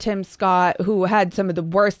covered Tim Scott, who had some of the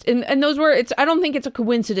worst, and those were, I don't think it's a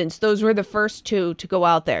coincidence. Those were the first two to go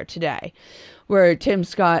out there today, were Tim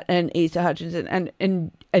Scott and Asa Hutchinson.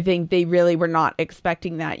 And I think they really were not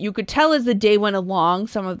expecting that. You could tell as the day went along,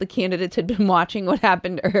 some of the candidates had been watching what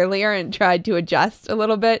happened earlier and tried to adjust a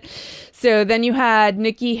little bit. So then you had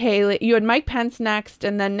Nikki Haley. You had Mike Pence next,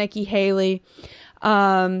 and then Nikki Haley.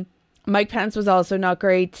 Mike Pence was also not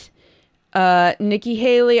great. Nikki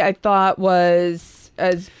Haley, I thought, was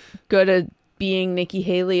as good at being Nikki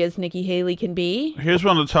Haley as Nikki Haley can be. Here's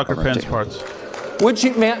one of the Tucker Pence parts.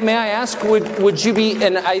 May I ask, would you be,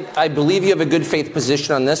 and I believe you have a good faith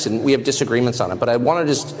position on this, and we have disagreements on it, but I want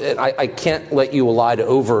to just, I can't let you elide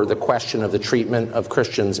over the question of the treatment of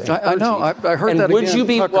Christians. I know, I heard and that would again. You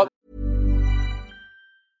be,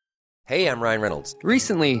 Hey, I'm Ryan Reynolds.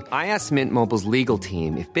 Recently, I asked Mint Mobile's legal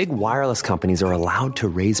team if big wireless companies are allowed to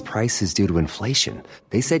raise prices due to inflation.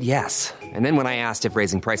 They said yes. And then when I asked if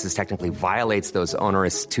raising prices technically violates those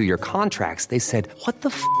onerous 2-year contracts, they said, "What the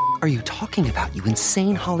f*** are you talking about, you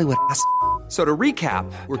insane Hollywood ass?" So to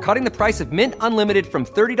recap, we're cutting the price of Mint Unlimited from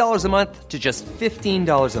 $30 a month to just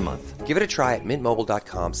 $15 a month. Give it a try at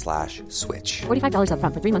mintmobile.com/switch. $45 up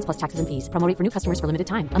front for 3 months plus taxes and fees. Promo rate for new customers for limited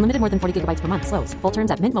time. Unlimited more than 40 gigabytes per month. Slows full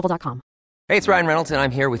terms at mintmobile.com. Hey, it's Ryan Reynolds, and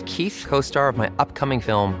I'm here with Keith, co-star of my upcoming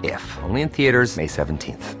film, If, only in theaters May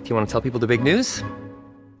 17th. Do you want to tell people the big news?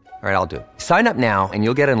 All right, I'll do it. Sign up now and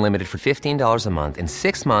you'll get unlimited for $15 a month and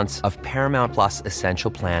 6 months of Paramount Plus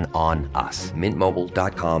Essential Plan on us.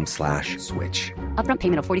 mintmobile.com/switch. Upfront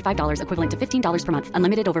payment of $45 equivalent to $15 per month.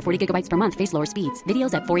 Unlimited over 40 gigabytes per month. Face lower speeds.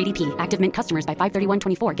 Videos at 480p. Active Mint customers by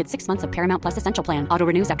 531.24 get 6 months of Paramount Plus Essential Plan. Auto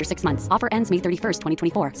renews after 6 months. Offer ends May 31st,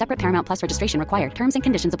 2024. Separate Paramount Plus registration required. Terms and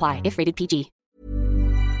conditions apply if rated PG.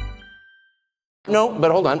 No, but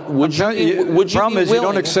hold on. Would you The problem is you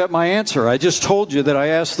don't accept my answer. I just told you that I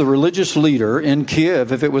asked the religious leader in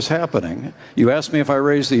Kiev if it was happening. You asked me if I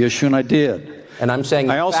raised the issue, and I did. And I'm saying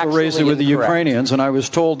I also raised it with the Ukrainians, and I was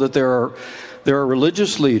told that there are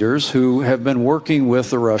religious leaders who have been working with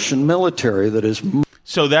the Russian military. That is.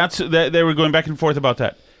 So they were going back and forth about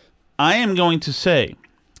that. I am going to say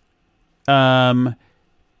that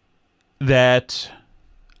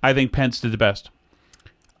I think Pence did the best.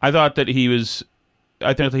 I thought that he was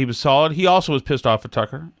solid. He also was pissed off at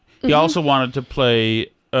Tucker. He also wanted to play,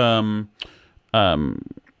 he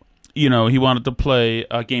wanted to play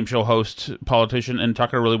a game show host, politician, and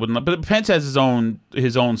Tucker really wouldn't. But Pence has his own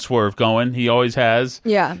swerve going. He always has.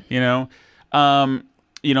 Yeah. The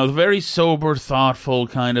very sober, thoughtful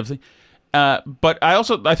kind of thing. But I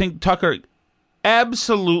think Tucker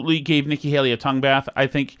absolutely gave Nikki Haley a tongue bath. I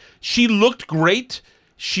think she looked great.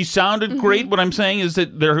 She sounded great. What I'm saying is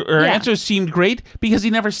that her answers seemed great because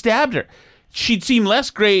he never stabbed her. She'd seem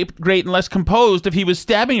less great and less composed if he was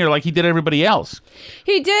stabbing her like he did everybody else.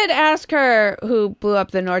 He did ask her who blew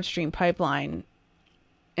up the Nord Stream pipeline,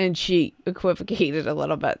 and she equivocated a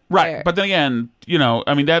little bit. Right, there. but then again,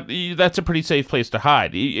 that's a pretty safe place to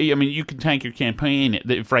hide. I mean, you can tank your campaign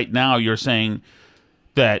if right now you're saying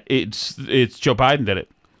that it's Joe Biden did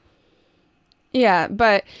it. Yeah,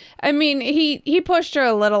 but I mean, he pushed her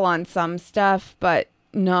a little on some stuff, but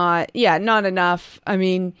not enough. I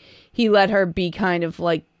mean, he let her be kind of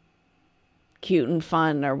like cute and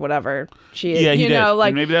fun or whatever she is. Yeah, he did.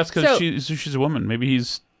 Like, and maybe that's because she's a woman. Maybe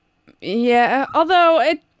he's. Yeah, although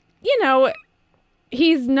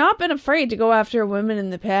he's not been afraid to go after women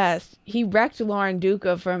in the past. He wrecked Lauren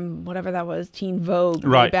Duca from whatever that was, Teen Vogue,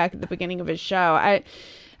 right back at the beginning of his show.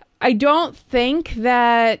 I don't think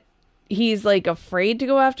that he's like afraid to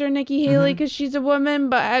go after Nikki Haley because she's a woman,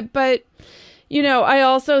 but I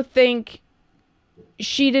also think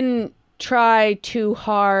she didn't try too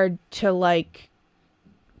hard to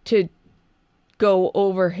go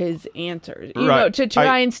over his answers, to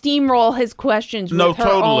try and steamroll his questions with her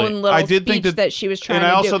own little speech that she was trying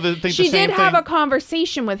to do. She did have a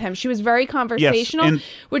conversation with him. She was very conversational,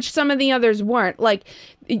 which some of the others weren't. Like,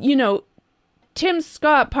 Tim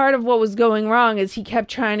Scott, part of what was going wrong is he kept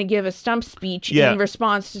trying to give a stump speech in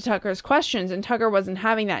response to Tucker's questions, and Tucker wasn't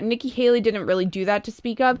having that. Nikki Haley didn't really do that to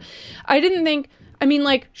speak up.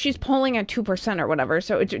 She's polling at 2% or whatever,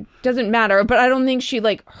 so it doesn't matter, but I don't think she,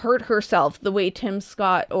 hurt herself the way Tim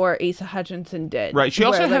Scott or Asa Hutchinson did. Right. She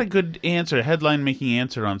also had a good answer, a headline-making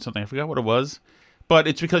answer on something. I forgot what it was, but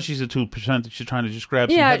it's because she's at 2% that she's trying to just grab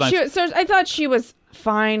some headlines. Yeah, so I thought she was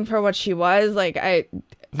fine for what she was. I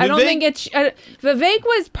don't think it's... Vivek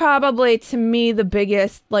was probably, to me, the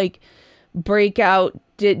biggest, breakout,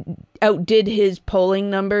 outdid his polling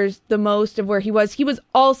numbers the most of where he was. He was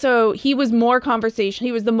more conversation.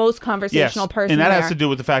 He was the most conversational person and that there. has to do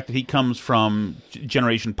with the fact that he comes from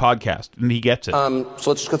Generation Podcast, and he gets it. So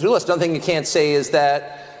let's just go through the list. Another thing you can't say is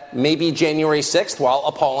that maybe January 6th, while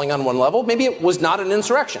appalling on one level, maybe it was not an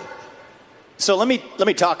insurrection. So let me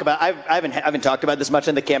talk about... I haven't talked about this much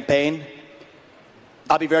in the campaign.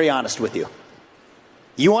 I'll be very honest with you.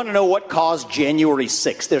 You want to know what caused January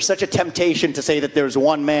 6th? There's such a temptation to say that there's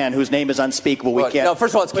one man whose name is unspeakable. We can't. No,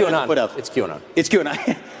 first of all, it's QAnon. It's QAnon. It's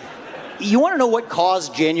QAnon. You want to know what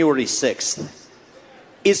caused January 6th?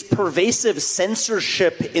 Is pervasive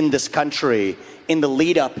censorship in this country in the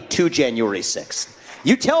lead up to January 6th.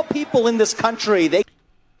 You tell people in this country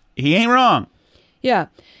He ain't wrong. Yeah.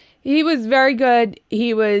 He was very good.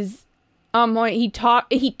 He was he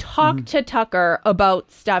talked to Tucker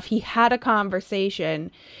about stuff. He had a conversation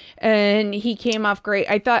and he came off great.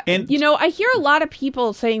 I thought, I hear a lot of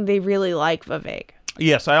people saying they really like Vivek.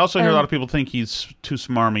 Yes, I also hear a lot of people think he's too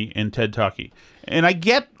smarmy and TED Talky. And I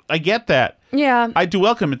get that. Yeah. I do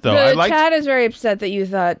welcome it, though. Chad is very upset that you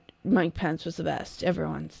thought Mike Pence was the best.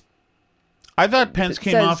 I thought Pence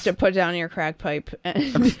came off to put down your crack pipe. And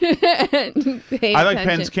I thought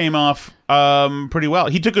Pence came off pretty well.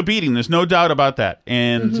 He took a beating. There's no doubt about that.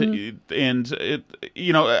 And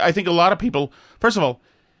I think a lot of people. First of all,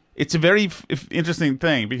 it's a very interesting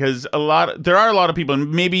thing because there are a lot of people,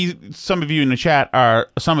 and maybe some of you in the chat are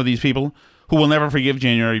some of these people who will never forgive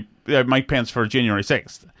Mike Pence for January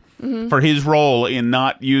 6th for his role in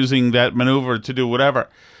not using that maneuver to do whatever.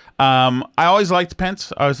 I always liked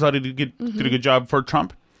Pence. I always thought he did a good job for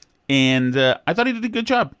Trump. And I thought he did a good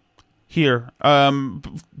job here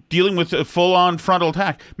dealing with a full-on frontal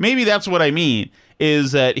attack. Maybe that's what I mean,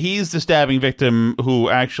 is that he's the stabbing victim who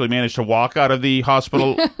actually managed to walk out of the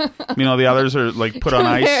hospital. The others are, put on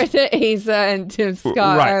ice. Compared to Asa and Tim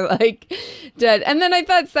Scott are, dead. And then I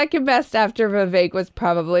thought second best after Vivek was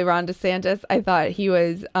probably Ron DeSantis. I thought he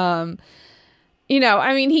was... I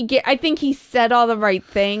think he said all the right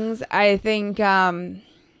things. I think I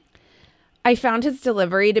found his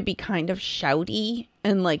delivery to be kind of shouty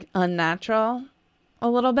and unnatural a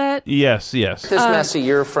little bit. Yes. This mess a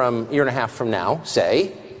year and a half from now,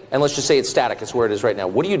 say, and let's just say it's static. It's where it is right now.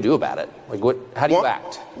 What do you do about it? How do you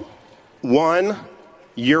act? One,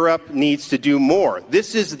 Europe needs to do more.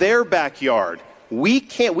 This is their backyard. We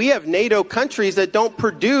have NATO countries that don't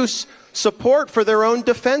produce support for their own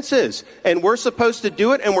defenses, and we're supposed to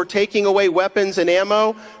do it, and we're taking away weapons and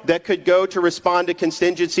ammo that could go to respond to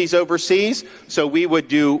contingencies overseas. So we would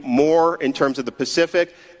do more in terms of the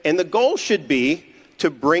Pacific, and the goal should be to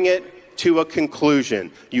bring it to a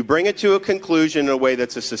conclusion. You bring it to a conclusion in a way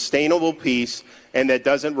that's a sustainable peace and that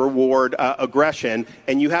doesn't reward aggression,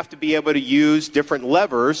 and you have to be able to use different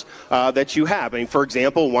levers that you have. For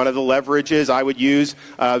example, one of the leverages I would use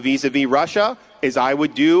vis-a-vis Russia is I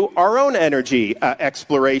would do our own energy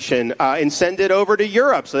exploration and send it over to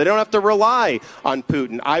Europe so they don't have to rely on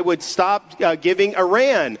Putin. I would stop giving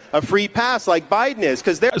Iran a free pass like Biden is.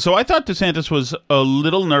 So I thought DeSantis was a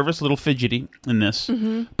little nervous, a little fidgety in this,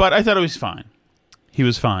 but I thought it was fine. He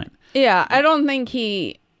was fine. Yeah, I don't think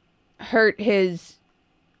he hurt his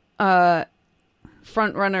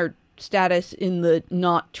front-runner status in the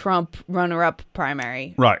not Trump runner-up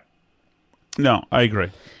primary. Right. No, I agree.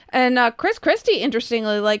 And Chris Christie,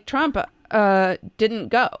 interestingly, like Trump, didn't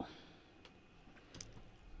go.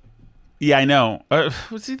 Yeah, I know.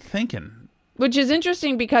 What's he thinking? Which is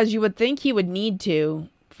interesting because you would think he would need to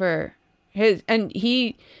for his... And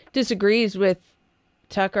he disagrees with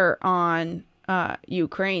Tucker on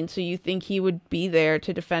Ukraine, so you think he would be there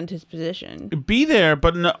to defend his position. Be there,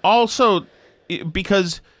 but also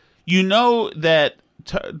because you know that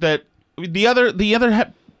the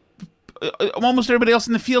other almost everybody else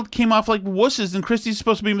in the field came off like wusses, and Christie's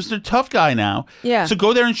supposed to be Mr. Tough Guy now. Yeah. So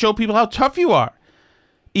go there and show people how tough you are.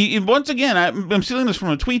 Once again, I'm stealing this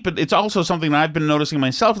from a tweet, but it's also something that I've been noticing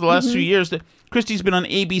myself for the last 2 years, that Christie's been on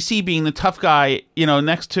ABC being the tough guy,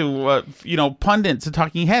 next to, pundits and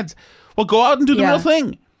talking heads. Well, go out and do the real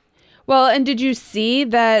thing. Well, and did you see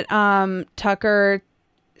that Tucker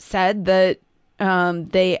said that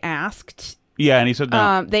they asked... Yeah, and he said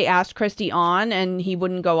no. They asked Christie on, and he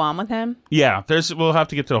wouldn't go on with him. Yeah, we'll have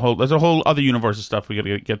to get to there's a whole other universe of stuff we got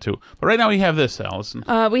to get to. But right now we have this, Allison.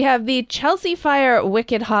 We have the Chelsea Fire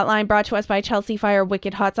Wicked Hotline, brought to us by Chelsea Fire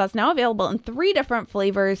Wicked Hot Sauce, now available in 3 different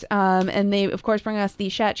flavors. And they, of course, bring us the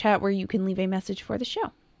chat where you can leave a message for the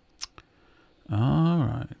show. All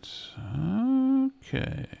right.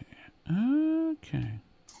 Okay.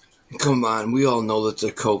 Come on, we all know that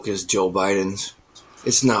the Coke is Joe Biden's.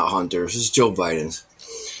 It's not Hunter's. It's Joe Biden's.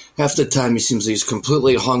 Half the time he seems like he's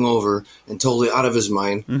completely hungover and totally out of his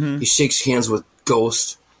mind. He shakes hands with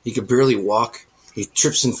ghosts. He could barely walk. He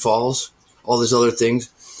trips and falls. All these other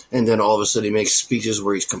things. And then all of a sudden he makes speeches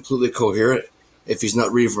where he's completely coherent if he's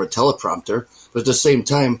not reading from a teleprompter. But at the same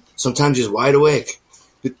time, sometimes he's wide awake.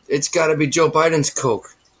 It's got to be Joe Biden's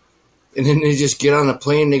Coke. And then they just get on a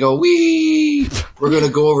plane and they go, wee! We're going to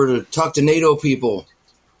go over to talk to NATO people.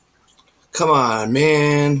 Come on,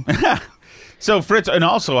 man. So, Fritz, and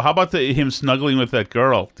also, how about him snuggling with that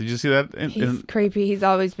girl? Did you see that? He's creepy. He's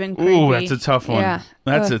always been creepy. Ooh, that's a tough one. Yeah.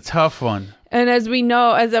 That's a tough one. And as we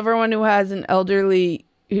know, as everyone who has an elderly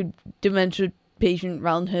dementia patient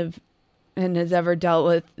relative and has ever dealt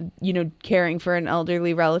with, caring for an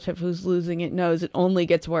elderly relative who's losing it knows it only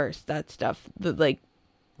gets worse. That stuff,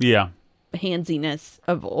 yeah, handsiness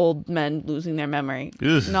of old men losing their memory.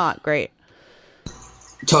 Ugh. Not great.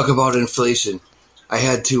 Talk about inflation. I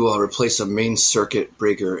had to replace a main circuit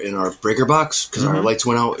breaker in our breaker box because our lights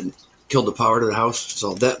went out and killed the power to the house.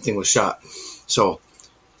 So that thing was shot. So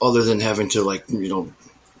other than having to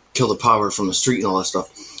kill the power from the street and all that stuff,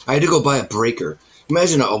 I had to go buy a breaker.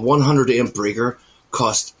 Imagine a 100 amp breaker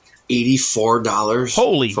cost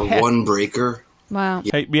 $84 for one breaker. Wow.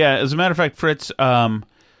 Hey, yeah, as a matter of fact, Fritz, I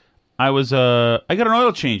got an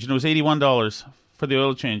oil change and it was $81 for the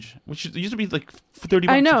oil change, which used to be like $30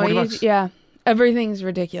 I know. or $40. Yeah. Everything's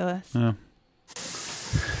ridiculous. Yeah.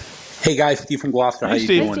 Hey guys, Steve from Gloucester. How you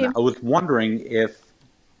Steve. doing? Hey, Steve. I was wondering if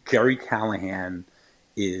Jerry Callahan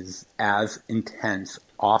is as intense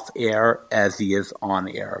off air as he is on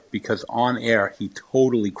air, because on air he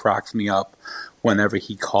totally cracks me up whenever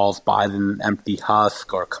he calls Biden an empty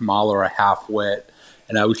husk or Kamala a half-wit.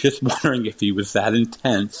 And I was just wondering if he was that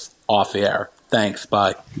intense off air. Thanks,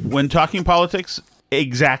 bye. When talking politics,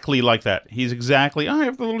 exactly like that. He's exactly, I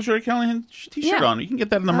have the little Jerry Callahan t-shirt on. You can get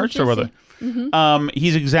that in the merch store, brother.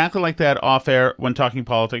 He's exactly like that off air when talking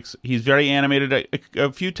politics. He's very animated.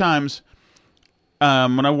 A few times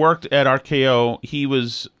when I worked at RKO, he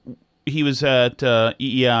was at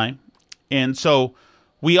EEI, and so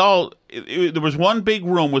there was one big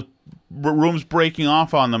room with rooms breaking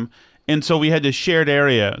off on them. And so we had this shared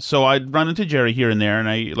area. So I'd run into Jerry here and there,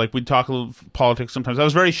 and we'd talk a little politics sometimes. I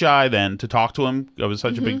was very shy then to talk to him. I was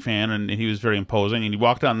such a big fan, and he was very imposing. And he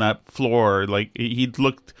walked on that floor he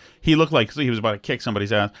looked like he was about to kick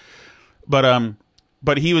somebody's ass.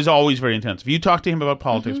 But he was always very intense. If you talked to him about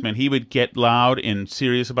politics, man, he would get loud and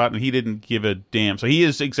serious about it, and he didn't give a damn. So he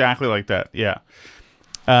is exactly like that. Yeah.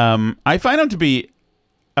 I find him to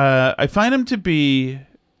be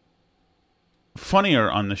funnier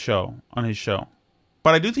on his show,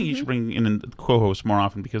 but I do think he should bring in co-hosts more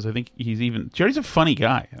often, because I think Jerry's a funny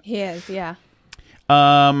guy. He is, yeah.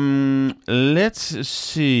 Let's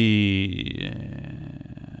see.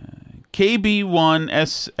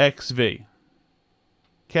 KB1SXV.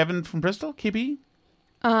 Kevin from Bristol, KB?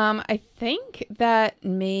 I think that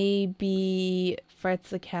may be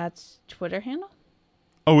Fritz the Cat's Twitter handle.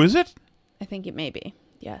 Oh, is it? I think it may be,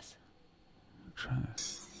 yes.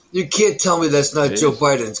 You can't tell me that's not Joe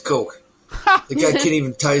Biden's coke. The guy can't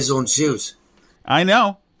even tie his own shoes. I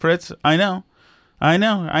know, Fritz. I know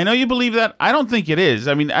you believe that. I don't think it is.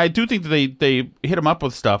 I mean, I do think that they hit him up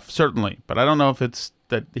with stuff, certainly. But I don't know if it's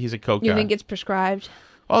that he's a coke guy. You think it's prescribed?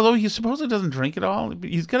 Although he supposedly doesn't drink at all.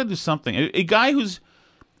 He's got to do something. A guy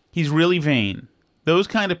he's really vain. Those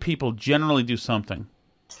kind of people generally do something.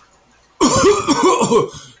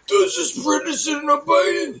 There's this President of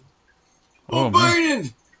Biden. Oh,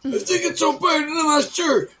 Biden. I think it's Joe Biden. I'm not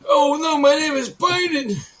sure. Oh, no, my name is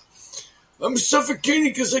Biden. I'm suffocating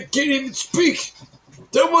because I can't even speak.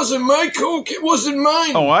 That wasn't my coke. It wasn't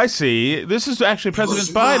mine. Oh, I see. This is actually President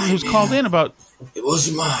Biden who's called in about... It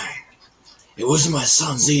wasn't mine. It wasn't my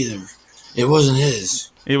son's either. It wasn't his.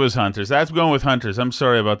 It was Hunter's. That's going with Hunter's. I'm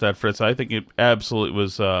sorry about that, Fritz. I think it absolutely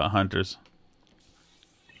was Hunter's.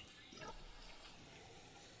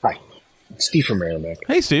 Hi. Steve from Merrimack.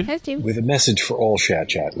 Hey, Steve. Hey, Steve. With a message for all Shat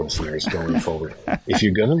Chat listeners going forward. If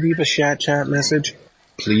you're going to leave a Shat Chat message,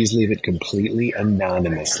 please leave it completely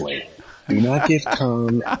anonymously. Do not give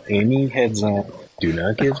Tom any heads up. Do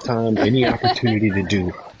not give Tom any opportunity to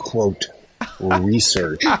do, quote,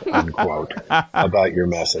 research, unquote, about your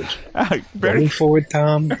message. Going forward,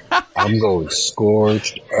 Tom, I'm going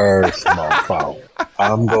scorched earth, motherfucker.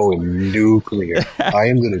 I'm going nuclear. I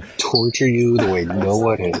am going to torture you the way no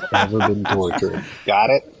one has ever been tortured.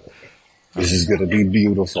 Got it? This is going to be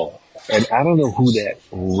beautiful. And I don't know who that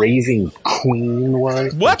raving queen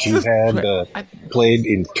was that you had played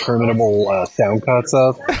interminable sound cuts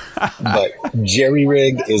of, but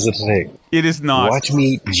jerry-rig is a thing. It is not. Watch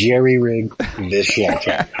me jerry-rig this Shat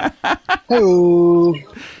Chat. Hello.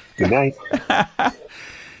 Good night.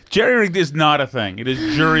 Jerry-rigged is not a thing. It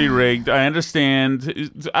is jury-rigged. I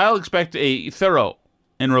understand. I'll expect a thorough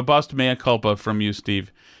and robust mea culpa from you,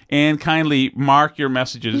 Steve. And kindly mark your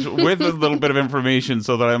messages with a little bit of information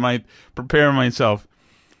so that I might prepare myself.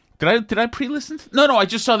 Did I pre-listen? No, I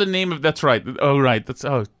just saw the name of... That's right. Oh, right.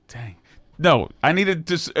 Dang. No, I needed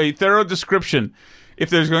just a thorough description if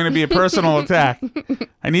there's going to be a personal attack.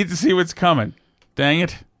 I need to see what's coming. Dang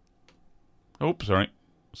it. Oh, sorry.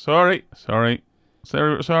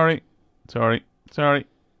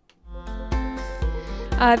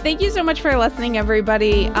 Thank you so much for listening,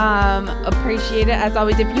 everybody. Appreciate it. As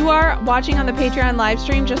always, if you are watching on the Patreon live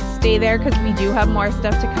stream, just stay there because we do have more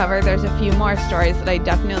stuff to cover. There's a few more stories that I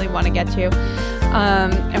definitely want to get to.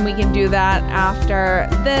 And we can do that after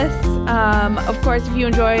this. Of course, if you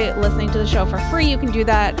enjoy listening to the show for free, you can do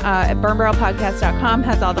that at burnbarrelpodcast.com.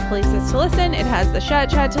 Has all the places to listen. It has the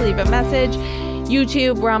chat to leave a message,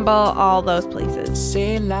 YouTube, Rumble, all those places.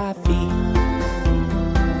 C'est la vie.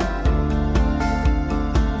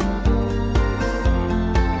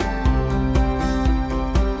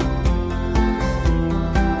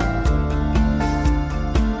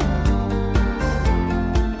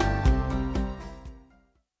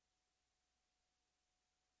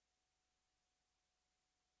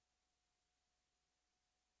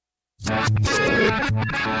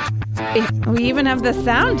 We even have the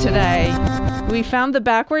sound today. We found the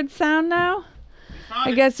backwards sound now?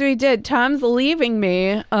 I guess we did. Tom's leaving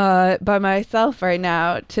me by myself right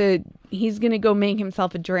now. He's going to go make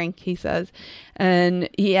himself a drink, he says. And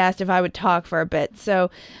he asked if I would talk for a bit.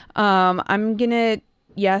 So I'm going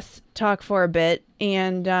to, talk for a bit.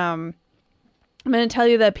 And I'm going to tell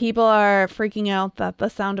you that people are freaking out that The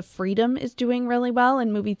Sound of Freedom is doing really well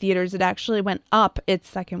in movie theaters. It actually went up its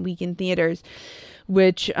second week in theaters,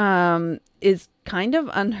 which is kind of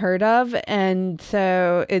unheard of. And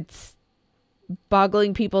so it's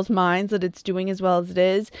boggling people's minds that it's doing as well as it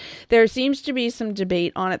is. There seems to be some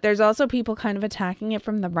debate on it. There's also people kind of attacking it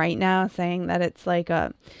from the right now, saying that it's like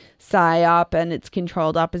a psyop and it's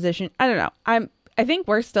controlled opposition. I don't know. I think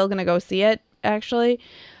we're still going to go see it, actually.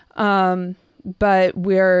 But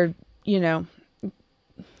we're, we're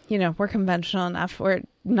conventional enough. We're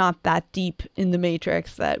not that deep in the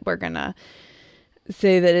matrix that we're going to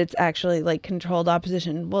say that it's actually like controlled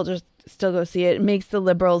opposition. We'll just still go see it. It makes the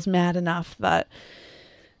liberals mad enough that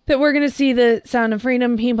we're going to see The Sound of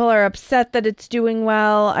Freedom. People are upset that it's doing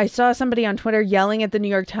well. I saw somebody on Twitter yelling at the New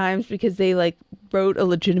York Times because they wrote a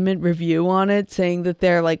legitimate review on it, saying that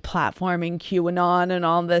they're platforming QAnon and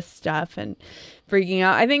all this stuff and freaking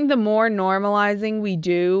out. I think the more normalizing we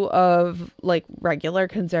do of regular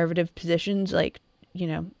conservative positions,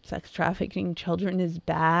 sex trafficking children is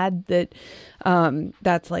bad,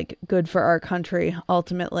 that's good for our country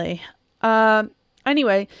ultimately.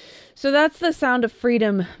 Anyway, so that's the Sound of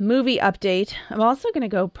Freedom movie update. I'm also going to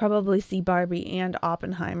go probably see Barbie and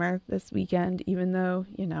Oppenheimer this weekend, even though,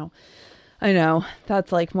 I know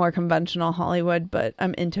that's more conventional Hollywood, but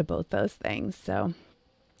I'm into both those things. So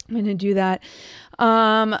I'm going to do that.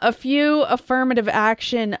 A few affirmative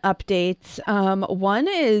action updates. One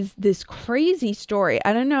is this crazy story.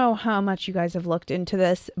 I don't know how much you guys have looked into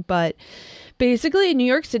this, but basically New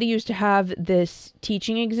York City used to have this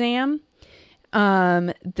teaching exam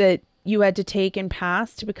that you had to take and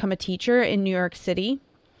pass to become a teacher in New York City.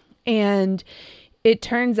 And it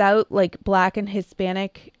turns out Black and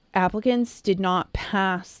Hispanic applicants did not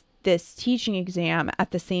pass this teaching exam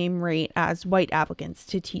at the same rate as white applicants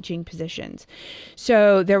to teaching positions.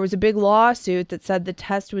 So there was a big lawsuit that said the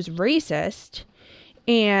test was racist,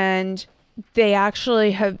 and they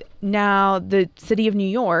actually have now, the city of New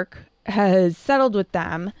York has settled with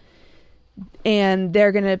them, and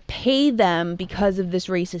they're going to pay them because of this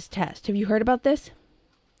racist test. Have you heard about this,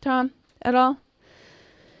 Tom, at all?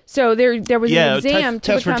 So there was an exam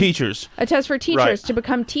test for teachers. A test for teachers to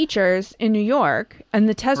become teachers in New York, and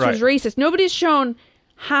the test was racist. Nobody's shown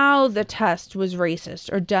how the test was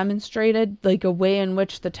racist or demonstrated a way in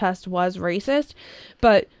which the test was racist,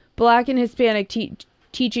 but Black and Hispanic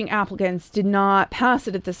teaching applicants did not pass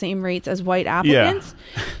it at the same rates as white applicants.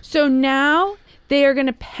 Yeah. So now they are going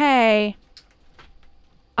to pay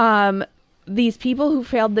these people who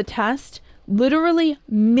failed the test literally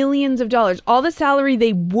millions of dollars, all the salary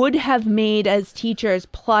they would have made as teachers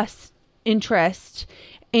plus interest,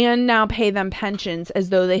 and now pay them pensions as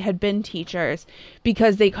though they had been teachers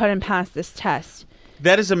because they couldn't pass this test.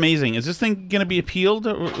 That is amazing. Is this thing going to be appealed?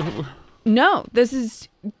 No, this is,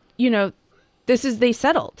 they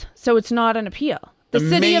settled. So it's not an appeal. The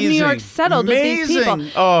city of New York settled with these people.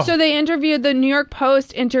 Oh. So they the New York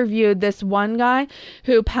Post interviewed this one guy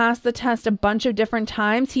who passed the test a bunch of different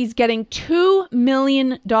times. He's getting $2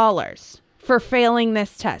 million for failing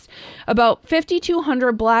this test. About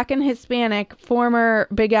 5,200 Black and Hispanic former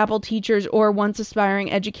Big Apple teachers or once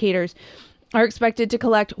aspiring educators are expected to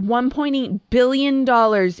collect $1.8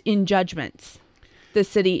 billion in judgments. The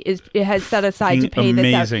city has set aside to pay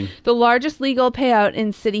this out. The largest legal payout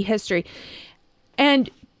in city history.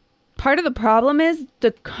 And part of the problem is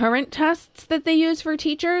the current tests that they use for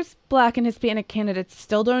teachers, Black and Hispanic candidates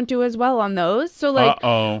still don't do as well on those. So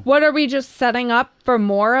what are we just setting up for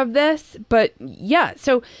more of this? But yeah,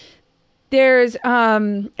 so There's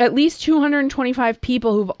at least 225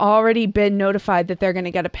 people who've already been notified that they're going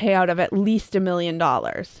to get a payout of at least $1 million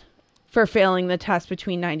for failing the test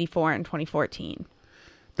between 94 and 2014.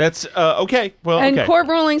 That's okay. Well, and okay. Court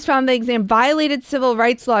rulings found the exam violated civil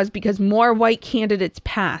rights laws because more white candidates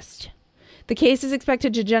passed. The case is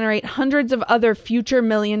expected to generate hundreds of other future $1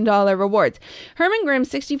 million rewards. Herman Grimm,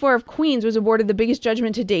 64 of Queens, was awarded the biggest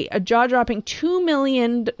judgment to date, a jaw-dropping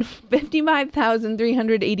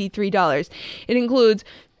 $2,055,383. It includes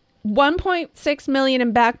 $1.6 million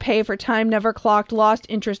in back pay for time never clocked, lost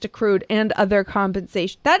interest accrued, and other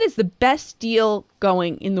compensation. That is the best deal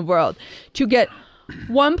going in the world. To get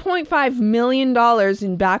 $1.5 million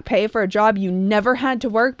in back pay for a job you never had to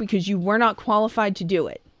work because you were not qualified to do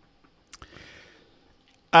it.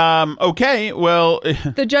 Okay, well...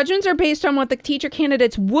 The judgments are based on what the teacher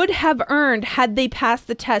candidates would have earned had they passed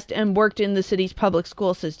the test and worked in the city's public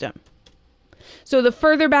school system. So the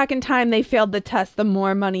further back in time they failed the test, the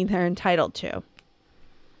more money they're entitled to.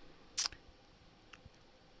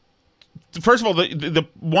 First of all, the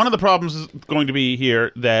one of the problems is going to be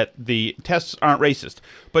here that the tests aren't racist.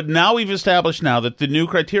 But now we've established now that the new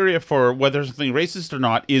criteria for whether something racist or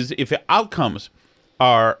not is if the outcomes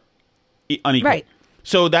are unequal. Right.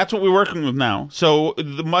 So that's what we're working with now. So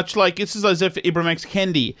much like this is as if Ibram X.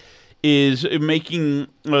 Kendi is making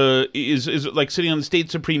is like sitting on the state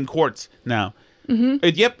Supreme Courts now. Mm-hmm.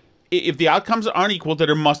 Yep. If the outcomes aren't equal, then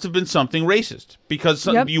there must have been something racist because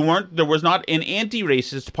you weren't. There was not an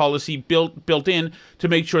anti-racist policy built in to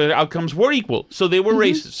make sure that outcomes were equal. So they were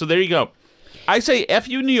racist. So there you go. I say, F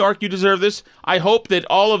you, New York. You deserve this. I hope that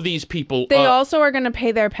all of these people. They also are going to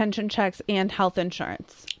pay their pension checks and health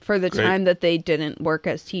insurance for the time that they didn't work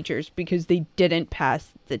as teachers because they didn't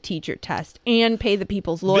pass the teacher test, and pay the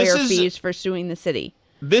people's lawyer fees for suing the city.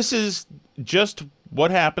 This is just what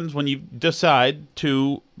happens when you decide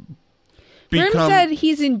to become... Grimm said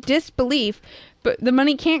he's in disbelief, but the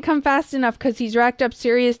money can't come fast enough because he's racked up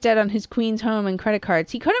serious debt on his Queens home and credit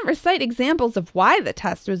cards. He couldn't recite examples of why the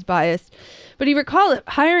test was biased, but he recalled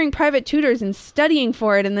hiring private tutors and studying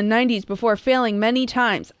for it in the 90s before failing many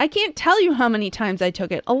times. I can't tell you how many times I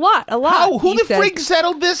took it. A lot. How? Who the frig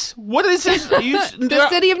settled this? What is this? The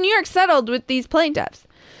city of New York settled with these plaintiffs.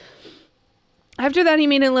 After that, he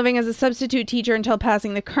made a living as a substitute teacher until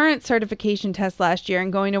passing the current certification test last year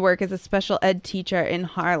and going to work as a special ed teacher in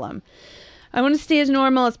Harlem. I want to stay as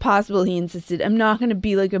normal as possible, he insisted. I'm not going to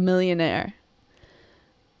be like a millionaire.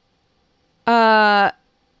 I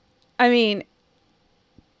mean,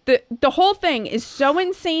 the whole thing is so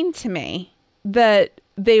insane to me that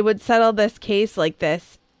they would settle this case like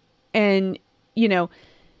this. And, you know,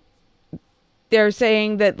 they're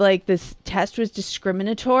saying that, like, this test was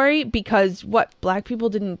discriminatory because, black people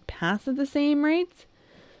didn't pass at the same rates?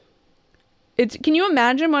 Can you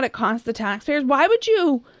imagine what it costs the taxpayers? Why would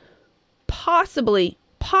you possibly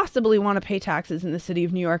want to pay taxes in the city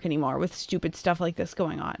of New York anymore with stupid stuff like this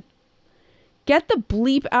going on? Get the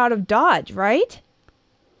bleep out of Dodge, right?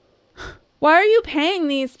 Why are you paying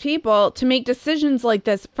these people to make decisions like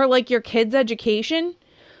this for, like, your kids' education?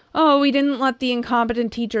 Oh, we didn't let the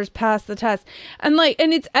incompetent teachers pass the test. And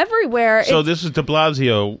it's everywhere. So this is de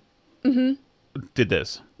Blasio did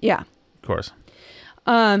this. Yeah. Of course.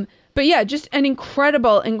 But yeah, just an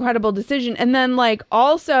incredible decision. And then, like,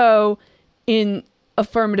 also in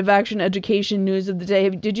affirmative action education news of the day,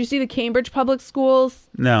 did you see the Cambridge Public Schools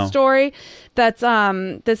story? That's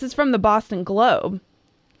this is from the Boston Globe.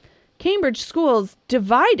 Cambridge schools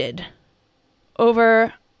divided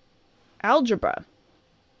over algebra.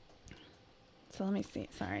 So let me see.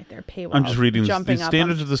 Sorry, their paywall. I'm just reading the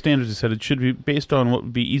standards of the standards. He said it should be based on what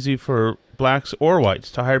would be easy for blacks or whites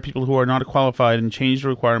to hire people who are not qualified and change the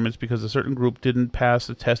requirements because a certain group didn't pass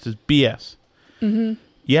the test is BS. Mm-hmm.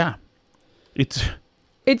 Yeah, it's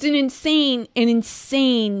an insane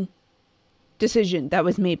decision that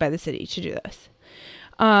was made by the city to do this.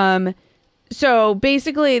 So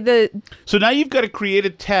basically, so now you've got to create a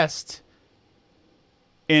test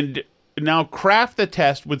and now craft the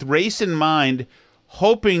test with race in mind,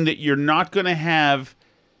 hoping that you're not going to have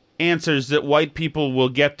answers that white people will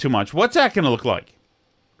get too much. What's that going to look like?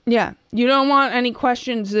 Yeah. You don't want any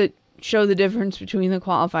questions that show the difference between the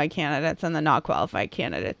qualified candidates and the not qualified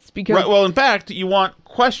candidates. Because right, well, in fact, you want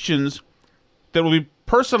questions that will be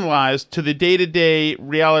personalized to the day-to-day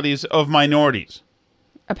realities of minorities.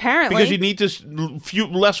 Apparently. Because you need to,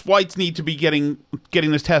 less whites need to be getting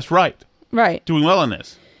this test right. Right. Doing well in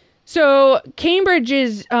this. So Cambridge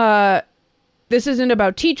is, this isn't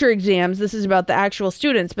about teacher exams, this is about the actual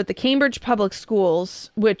students, but the Cambridge Public Schools,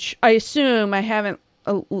 which I assume, I haven't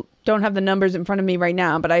don't have the numbers in front of me right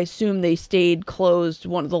now, but I assume they stayed closed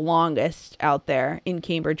one of the longest out there in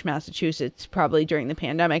Cambridge, Massachusetts, probably during the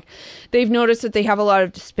pandemic. They've noticed that they have a lot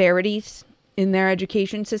of disparities in their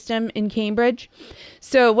education system in Cambridge.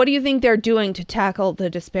 So what do you think they're doing to tackle the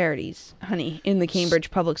disparities, honey, in the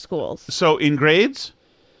Cambridge public schools? So in grades?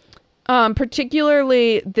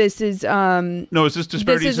 Particularly, this is no. Is this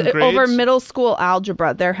disparities in grades? Over middle school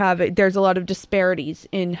algebra? There's a lot of disparities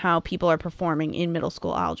in how people are performing in middle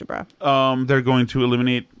school algebra. They're going to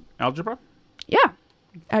eliminate algebra? Yeah,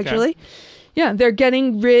 actually, yeah, they're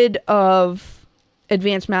getting rid of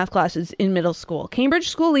advanced math classes in middle school. Cambridge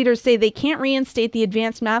school leaders say they can't reinstate the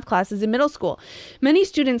advanced math classes in middle school. Many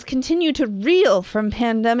students continue to reel from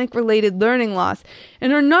pandemic-related learning loss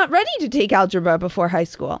and are not ready to take algebra before high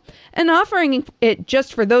school. And offering it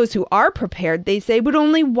just for those who are prepared, they say, would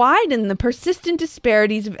only widen the persistent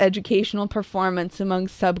disparities of educational performance among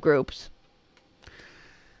subgroups.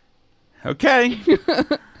 Okay.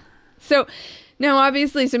 So, now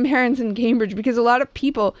obviously some parents in Cambridge, because a lot of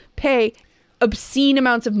people pay obscene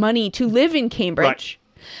amounts of money to live in Cambridge.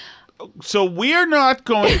 Right. So we're not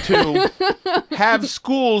going to have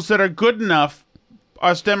schools that are good enough,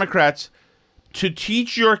 us Democrats, to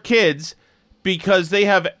teach your kids because they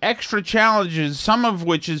have extra challenges, some of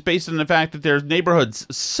which is based on the fact that their neighborhoods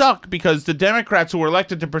suck because the Democrats who were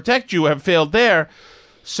elected to protect you have failed there.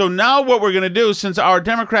 So now what we're going to do, since our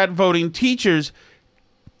Democrat voting teachers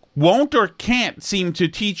won't or can't seem to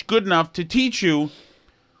teach good enough to teach you,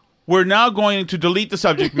 we're now going to delete the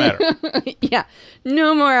subject matter. Yeah.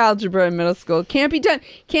 No more algebra in middle school. Can't be done.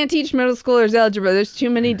 Can't teach middle schoolers algebra. There's too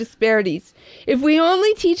many disparities. If we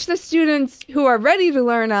only teach the students who are ready to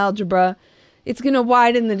learn algebra, it's going to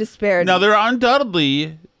widen the disparity. Now, there are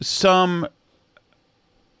undoubtedly some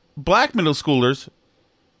black middle schoolers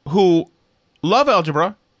who love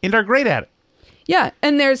algebra and are great at it. Yeah.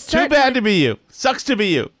 And there's too bad to be you. Sucks to be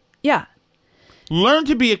you. Yeah. Learn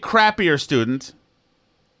to be a crappier student,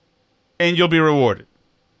 and you'll be rewarded.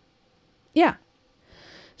 Yeah.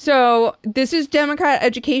 So this is Democrat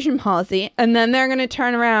education policy, and then they're going to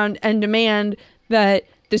turn around and demand that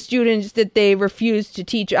the students that they refused to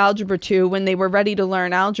teach algebra to when they were ready to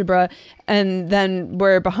learn algebra and then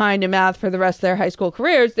were behind in math for the rest of their high school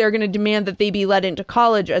careers, they're going to demand that they be let into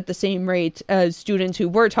college at the same rate as students who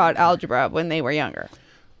were taught algebra when they were younger.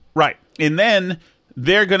 Right. And then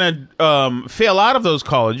they're going to fail out of those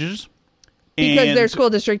colleges. Because their school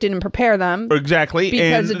district didn't prepare them. Exactly.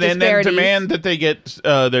 Because of then demand that they get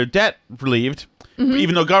their debt relieved,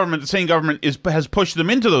 even though the same government has pushed them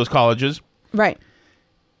into those colleges. Right.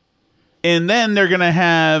 And then they're going to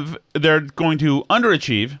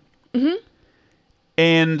underachieve. Mm-hmm.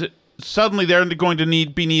 And suddenly they're going to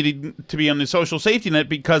be needed to be on the social safety net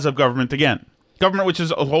because of government again. Government, which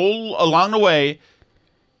is along the way,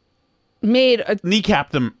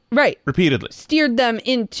 kneecapped them repeatedly, steered them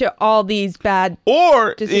into all these bad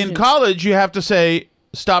decisions. In college you have to say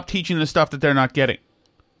stop teaching the stuff that they're not getting.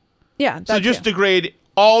 So just degrade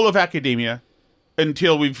all of academia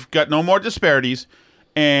until we've got no more disparities,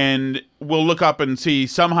 and we'll look up and see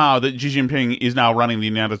somehow that Xi Jinping is now running the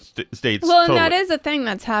United States. Well, and that is a thing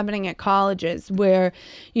that's happening at colleges where,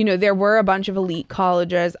 there were a bunch of elite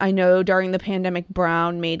colleges. I know during the pandemic,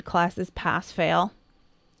 Brown made classes pass-fail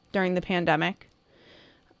during the pandemic.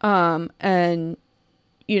 And,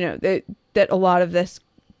 that a lot of this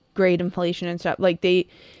grade inflation and stuff,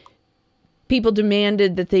 people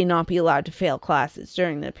demanded that they not be allowed to fail classes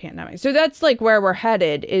during the pandemic. So that's where we're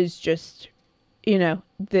headed, is just,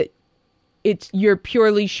 that you're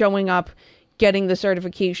purely showing up, getting the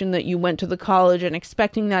certification that you went to the college and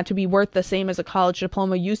expecting that to be worth the same as a college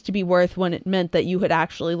diploma used to be worth when it meant that you had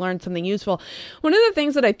actually learned something useful. One of the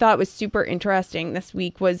things that I thought was super interesting this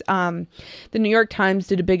week was the New York Times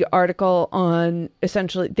did a big article on,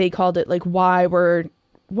 essentially, they called it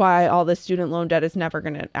why all this student loan debt is never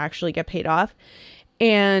going to actually get paid off.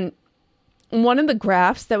 And one of the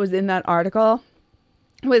graphs that was in that article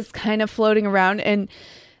was kind of floating around. And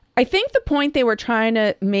I think the point they were trying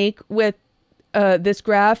to make with this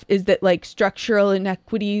graph is that structural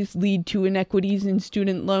inequities lead to inequities in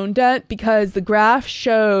student loan debt, because the graph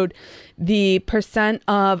showed the percent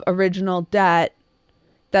of original debt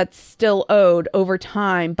that's still owed over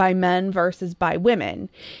time by men versus by women.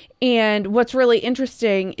 And what's really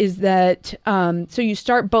interesting is that, so you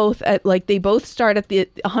start both at, they both start at the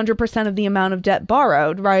 100% of the amount of debt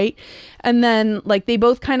borrowed, right? And then, they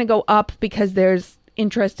both kind of go up because there's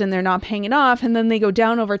interest and they're not paying it off, and then they go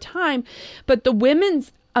down over time. But the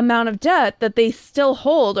women's amount of debt that they still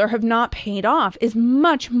hold or have not paid off is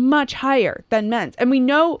much, much higher than men's. And we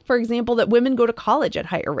know, for example, that women go to college at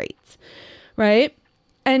higher rates, right?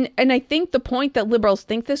 And I think the point that liberals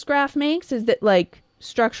think this graph makes is that, like,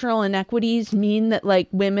 structural inequities mean that, like,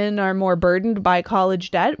 women are more burdened by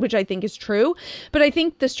college debt, which I think is true. But I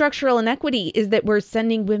think the structural inequity is that we're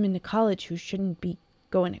sending women to college who shouldn't be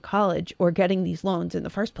going to college or getting these loans in the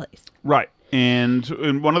first place. Right. And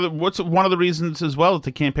one of the reasons as well that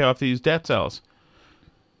they can't pay off these debts, Alice?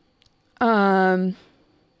 I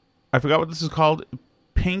forgot what this is called.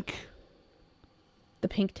 The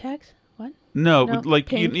pink tax? What? No, like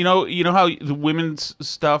pink. you know how the women's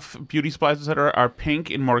stuff, beauty supplies, etc., are pink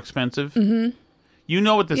and more expensive. Mm-hmm. You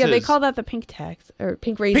know what this is? Yeah, they call that the pink tax or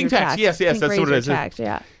pink razor pink tax. Yes, pink that's what it is. Tax,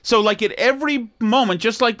 yeah. So, like at every moment,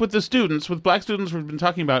 just like with the students, with black students, we've been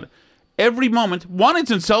talking about, every moment, one,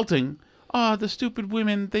 it's insulting. Oh, the stupid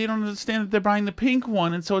women, they don't understand that they're buying the pink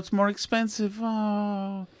one, and so it's more expensive.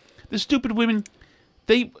 Oh, the stupid women,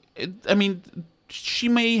 she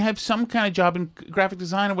may have some kind of job in graphic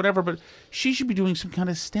design or whatever, but she should be doing some kind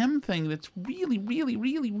of STEM thing that's really, really,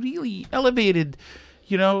 really, really elevated,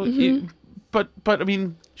 you know? Mm-hmm. But I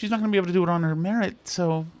mean, she's not going to be able to do it on her merit,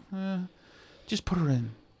 so just put her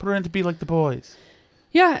in. Put her in to be like the boys.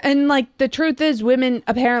 Yeah, and like the truth is women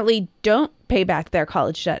apparently don't pay back their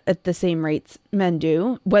college debt at the same rates men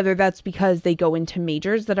do, whether that's because they go into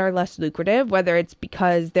majors that are less lucrative, whether it's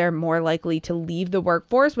because they're more likely to leave the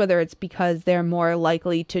workforce, whether it's because they're more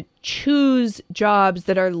likely to choose jobs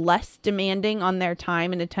that are less demanding on their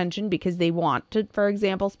time and attention because they want to, for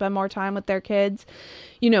example, spend more time with their kids,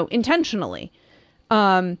 you know, intentionally.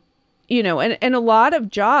 You know, and a lot of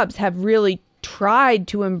jobs have really tried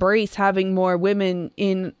to embrace having more women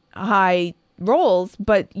in high roles,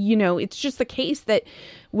 but you know, it's just the case that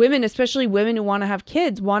women, especially women who want to have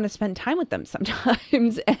kids, want to spend time with them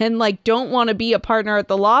sometimes and like don't want to be a partner at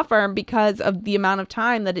the law firm because of the amount of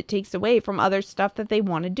time that it takes away from other stuff that they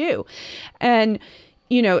want to do. And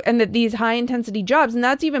you know, and that these high intensity jobs, and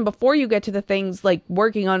that's even before you get to the things like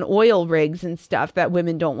working on oil rigs and stuff that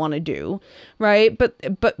women don't want to do, right?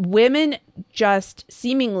 But women just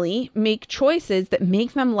seemingly make choices that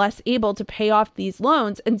make them less able to pay off these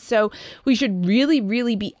loans. And so we should really,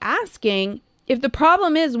 really be asking, if the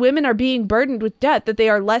problem is women are being burdened with debt that they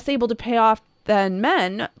are less able to pay off than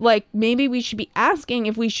men, like maybe we should be asking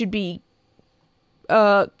if we should be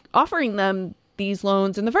offering them these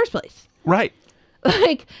loans in the first place. Right.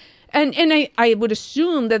 Like, and I would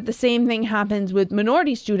assume that the same thing happens with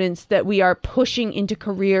minority students, that we are pushing into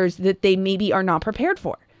careers that they maybe are not prepared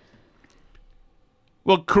for.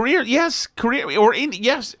 Well, yes,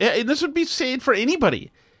 and this would be said for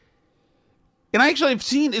anybody. And I actually have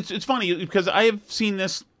seen, it's funny because I have seen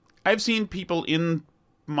this, I've seen people in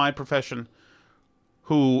my profession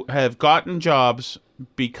who have gotten jobs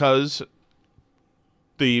because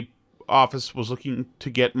the office was looking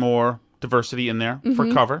to get more diversity in there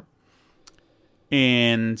for cover,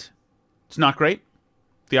 and it's not great.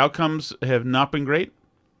 The outcomes have not been great.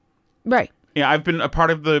 Right. Yeah, I've been a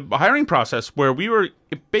part of the hiring process where we were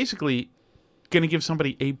basically going to give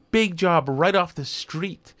somebody a big job right off the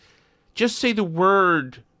street. Just say the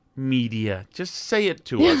word media. Just say it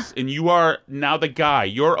to us, and you are now the guy.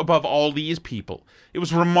 You're above all these people. It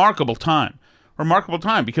was a remarkable time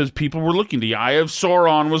because people were looking. The Eye of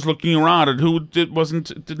Sauron was looking around at who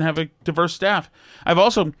didn't have a diverse staff. I've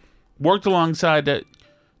also worked alongside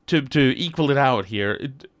to equal it out here.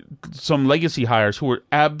 Some legacy hires who were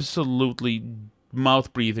absolutely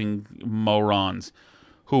mouth-breathing morons,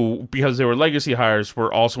 who, because they were legacy hires,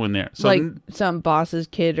 were also in there. So, like some boss's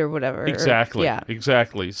kid or whatever. Exactly. Yeah.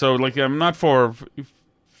 Exactly. So, like, I'm not for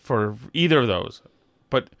either of those,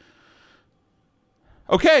 but.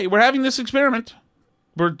 Okay, we're having this experiment.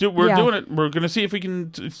 We're doing it. We're going to see if we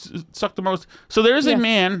can suck the most. So there's a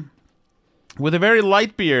man with a very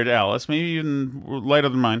light beard, Alice, maybe even lighter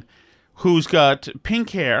than mine, who's got pink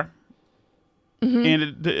hair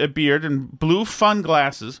and a beard and blue fun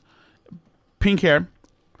glasses, pink hair.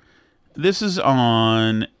 This is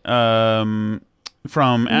on from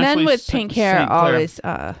Ashley Men with pink hair always,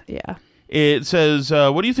 It says,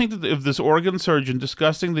 what do you think of this Oregon surgeon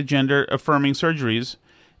discussing the gender-affirming surgeries,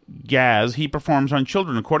 GAZ, he performs on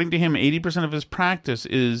children? According to him, 80% of his practice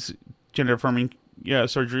is gender-affirming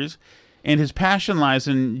surgeries, and his passion lies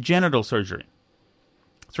in genital surgery.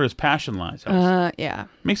 That's where his passion lies. Yeah.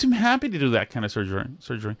 Makes him happy to do that kind of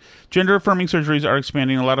surgery. Gender-affirming surgeries are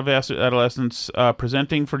expanding. A lot of adolescents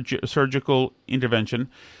presenting for surgical intervention.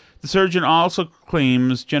 The surgeon also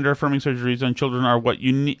claims gender-affirming surgeries on children are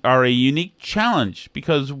are a unique challenge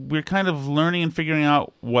because we're kind of learning and figuring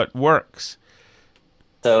out what works.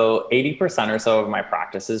 So 80% or so of my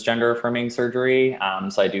practice is gender-affirming surgery.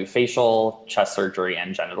 So I do facial, chest surgery,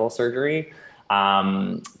 and genital surgery.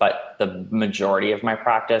 But the majority of my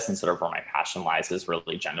practice and sort of where my passion lies is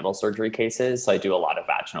really genital surgery cases. So I do a lot of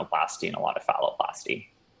vaginoplasty and a lot of phalloplasty.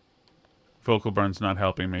 Focal burn's not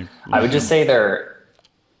helping me. I would just say they're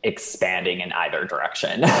expanding in either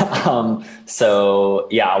direction. So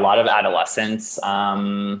yeah, a lot of adolescents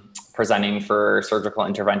presenting for surgical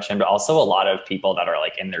intervention, but also a lot of people that are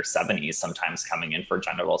like in their 70s sometimes coming in for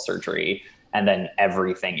genital surgery, and then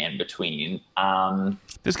everything in between.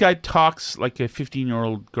 This guy talks like a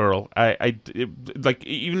 15-year-old girl. Like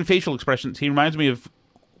even facial expressions. He reminds me of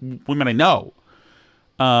women I know.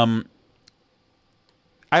 I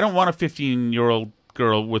don't want a 15-year-old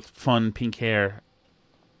girl with fun pink hair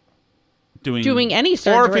doing any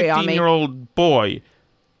surgery on me. Or a 15-year-old boy.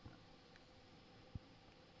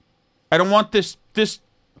 I don't want this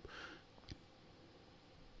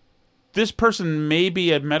person may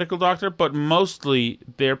be a medical doctor, but mostly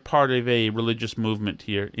they're part of a religious movement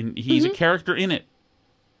here. And he's a character in it.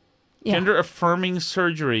 Yeah. Gender-affirming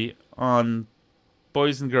surgery on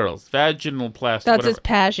boys and girls. Vaginoplasty. That's his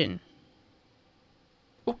passion.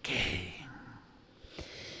 Okay.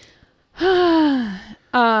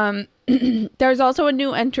 There's also a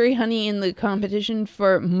new entry, honey, in the competition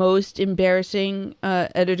for most embarrassing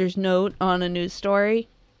editor's note on a news story.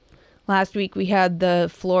 Last week we had the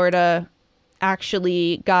Florida,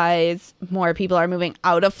 actually, guys, more people are moving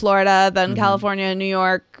out of Florida than California and New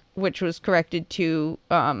York, which was corrected to...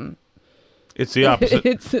 it's the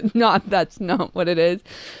opposite. That's not what it is.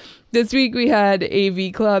 This week we had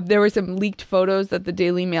AV Club. There were some leaked photos that the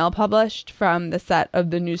Daily Mail published from the set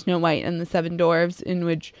of the new Snow White and the Seven Dwarfs, in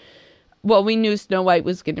which, well, we knew Snow White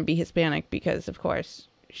was going to be Hispanic because, of course,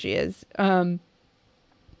 she is. There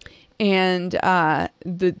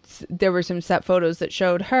were some set photos that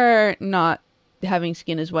showed her not having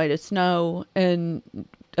skin as white as snow, and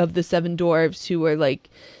of the Seven Dwarfs, who were like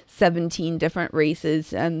 17 different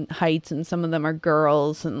races and heights, and some of them are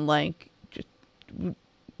girls and like just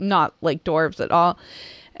not like dwarves at all.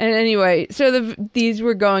 And anyway, so these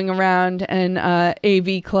were going around, and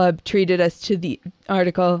AV Club treated us to the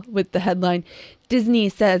article with the headline, "Disney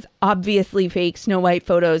says obviously fake Snow White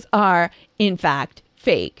photos are, in fact,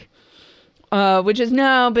 fake." Which has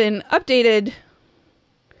now been updated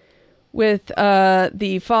with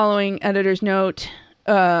the following editor's note.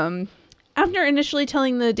 After initially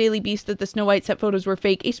telling the Daily Beast that the Snow White set photos were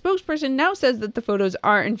fake, a spokesperson now says that the photos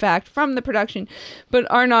are in fact from the production, but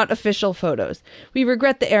are not official photos. We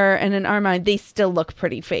regret the error, and in our mind, they still look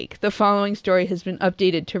pretty fake. The following story has been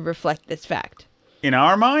updated to reflect this fact. In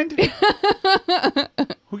our mind?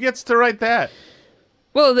 Who gets to write that?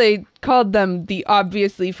 Well, they called them the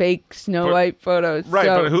obviously fake Snow White photos. Right,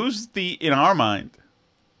 so, but who's the in our mind?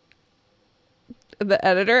 The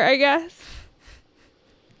editor, I guess.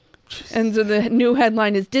 And so the new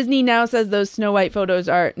headline is, Disney now says those Snow White photos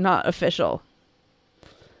are not official.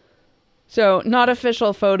 So, not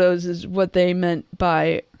official photos is what they meant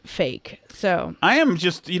by fake. So I am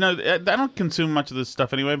just, I don't consume much of this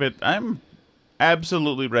stuff anyway, but I'm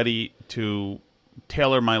absolutely ready to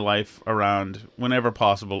tailor my life around whenever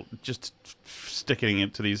possible, just sticking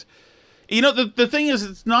it to these. The thing is,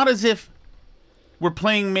 it's not as if we're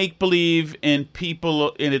playing make-believe and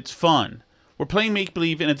it's fun. We're playing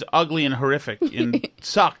make-believe and it's ugly and horrific and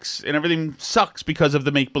sucks, and everything sucks because of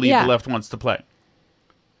the make-believe the left wants to play.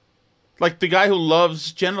 Like the guy who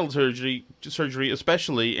loves genital surgery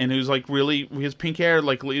especially, and who's like really, his pink hair,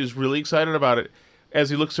 like is really excited about it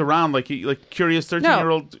as he looks around like curious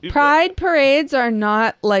 13-year-old. No, pride parades are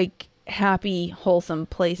not like happy, wholesome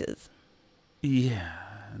places. Yeah.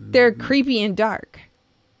 They're creepy and dark.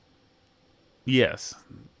 Yes.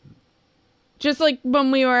 Just like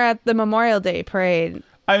when we were at the Memorial Day parade.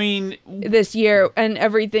 I mean, this year, and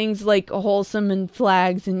everything's like wholesome and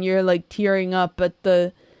flags, and you're like tearing up at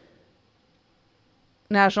the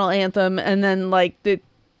national anthem, and then like the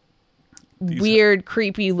weird,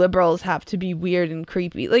 creepy liberals have to be weird and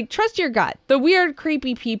creepy. Like, trust your gut. The weird,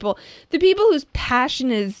 creepy people, the people whose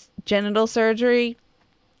passion is genital surgery,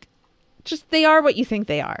 just they are what you think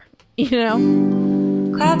they are,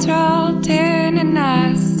 Clouds rolled in and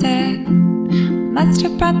I said, must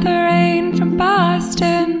have brought the rain from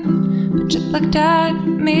Boston. But you looked at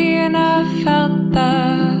me and I felt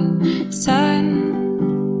the sun.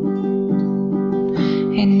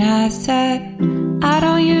 And I said, I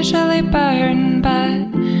don't usually burn, but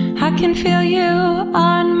I can feel you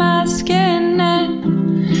on my skin,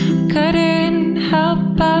 and couldn't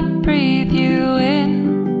help but breathe you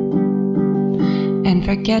in and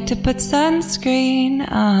forget to put sunscreen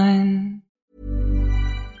on.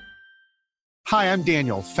 Hi, I'm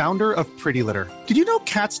Daniel, founder of Pretty Litter. Did you know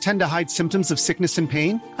cats tend to hide symptoms of sickness and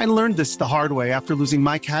pain? I learned this the hard way after losing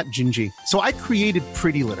my cat, Gingy. So I created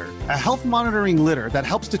Pretty Litter, a health monitoring litter that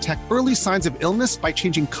helps detect early signs of illness by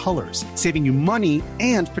changing colors, saving you money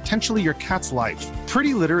and potentially your cat's life.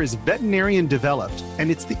 Pretty Litter is veterinarian developed, and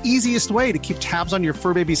it's the easiest way to keep tabs on your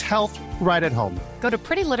fur baby's health right at home. Go to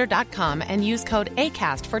prettylitter.com and use code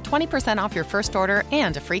ACAST for 20% off your first order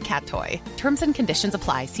and a free cat toy. Terms and conditions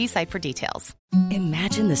apply. See site for details.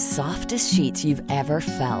 Imagine the softest sheets you've ever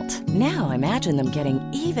felt. Now imagine them getting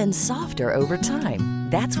even softer over time.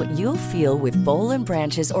 That's what you'll feel with Boll &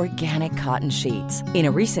 Branch's organic cotton sheets. In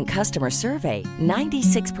a recent customer survey,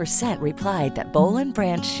 96% replied that Boll &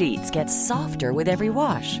 Branch sheets get softer with every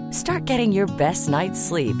wash. Start getting your best night's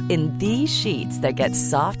sleep in these sheets that get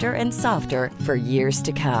softer and softer for years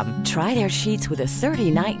to come. Try their sheets with a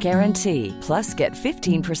 30-night guarantee. Plus, get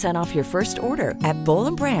 15% off your first order at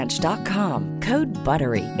bollandbranch.com. Code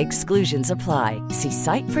BUTTERY. Exclusions apply. See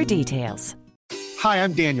site for details. Hi,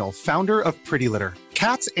 I'm Daniel, founder of Pretty Litter.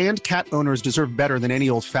 Cats and cat owners deserve better than any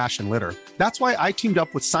old-fashioned litter. That's why I teamed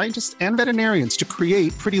up with scientists and veterinarians to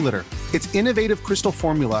create Pretty Litter. Its innovative crystal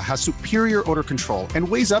formula has superior odor control and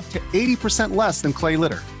weighs up to 80% less than clay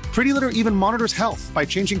litter. Pretty Litter even monitors health by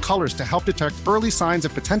changing colors to help detect early signs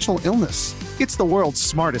of potential illness. It's the world's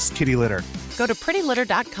smartest kitty litter. Go to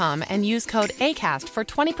prettylitter.com and use code ACAST for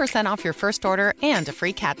 20% off your first order and a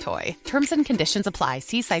free cat toy. Terms and conditions apply.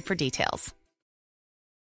 See site for details.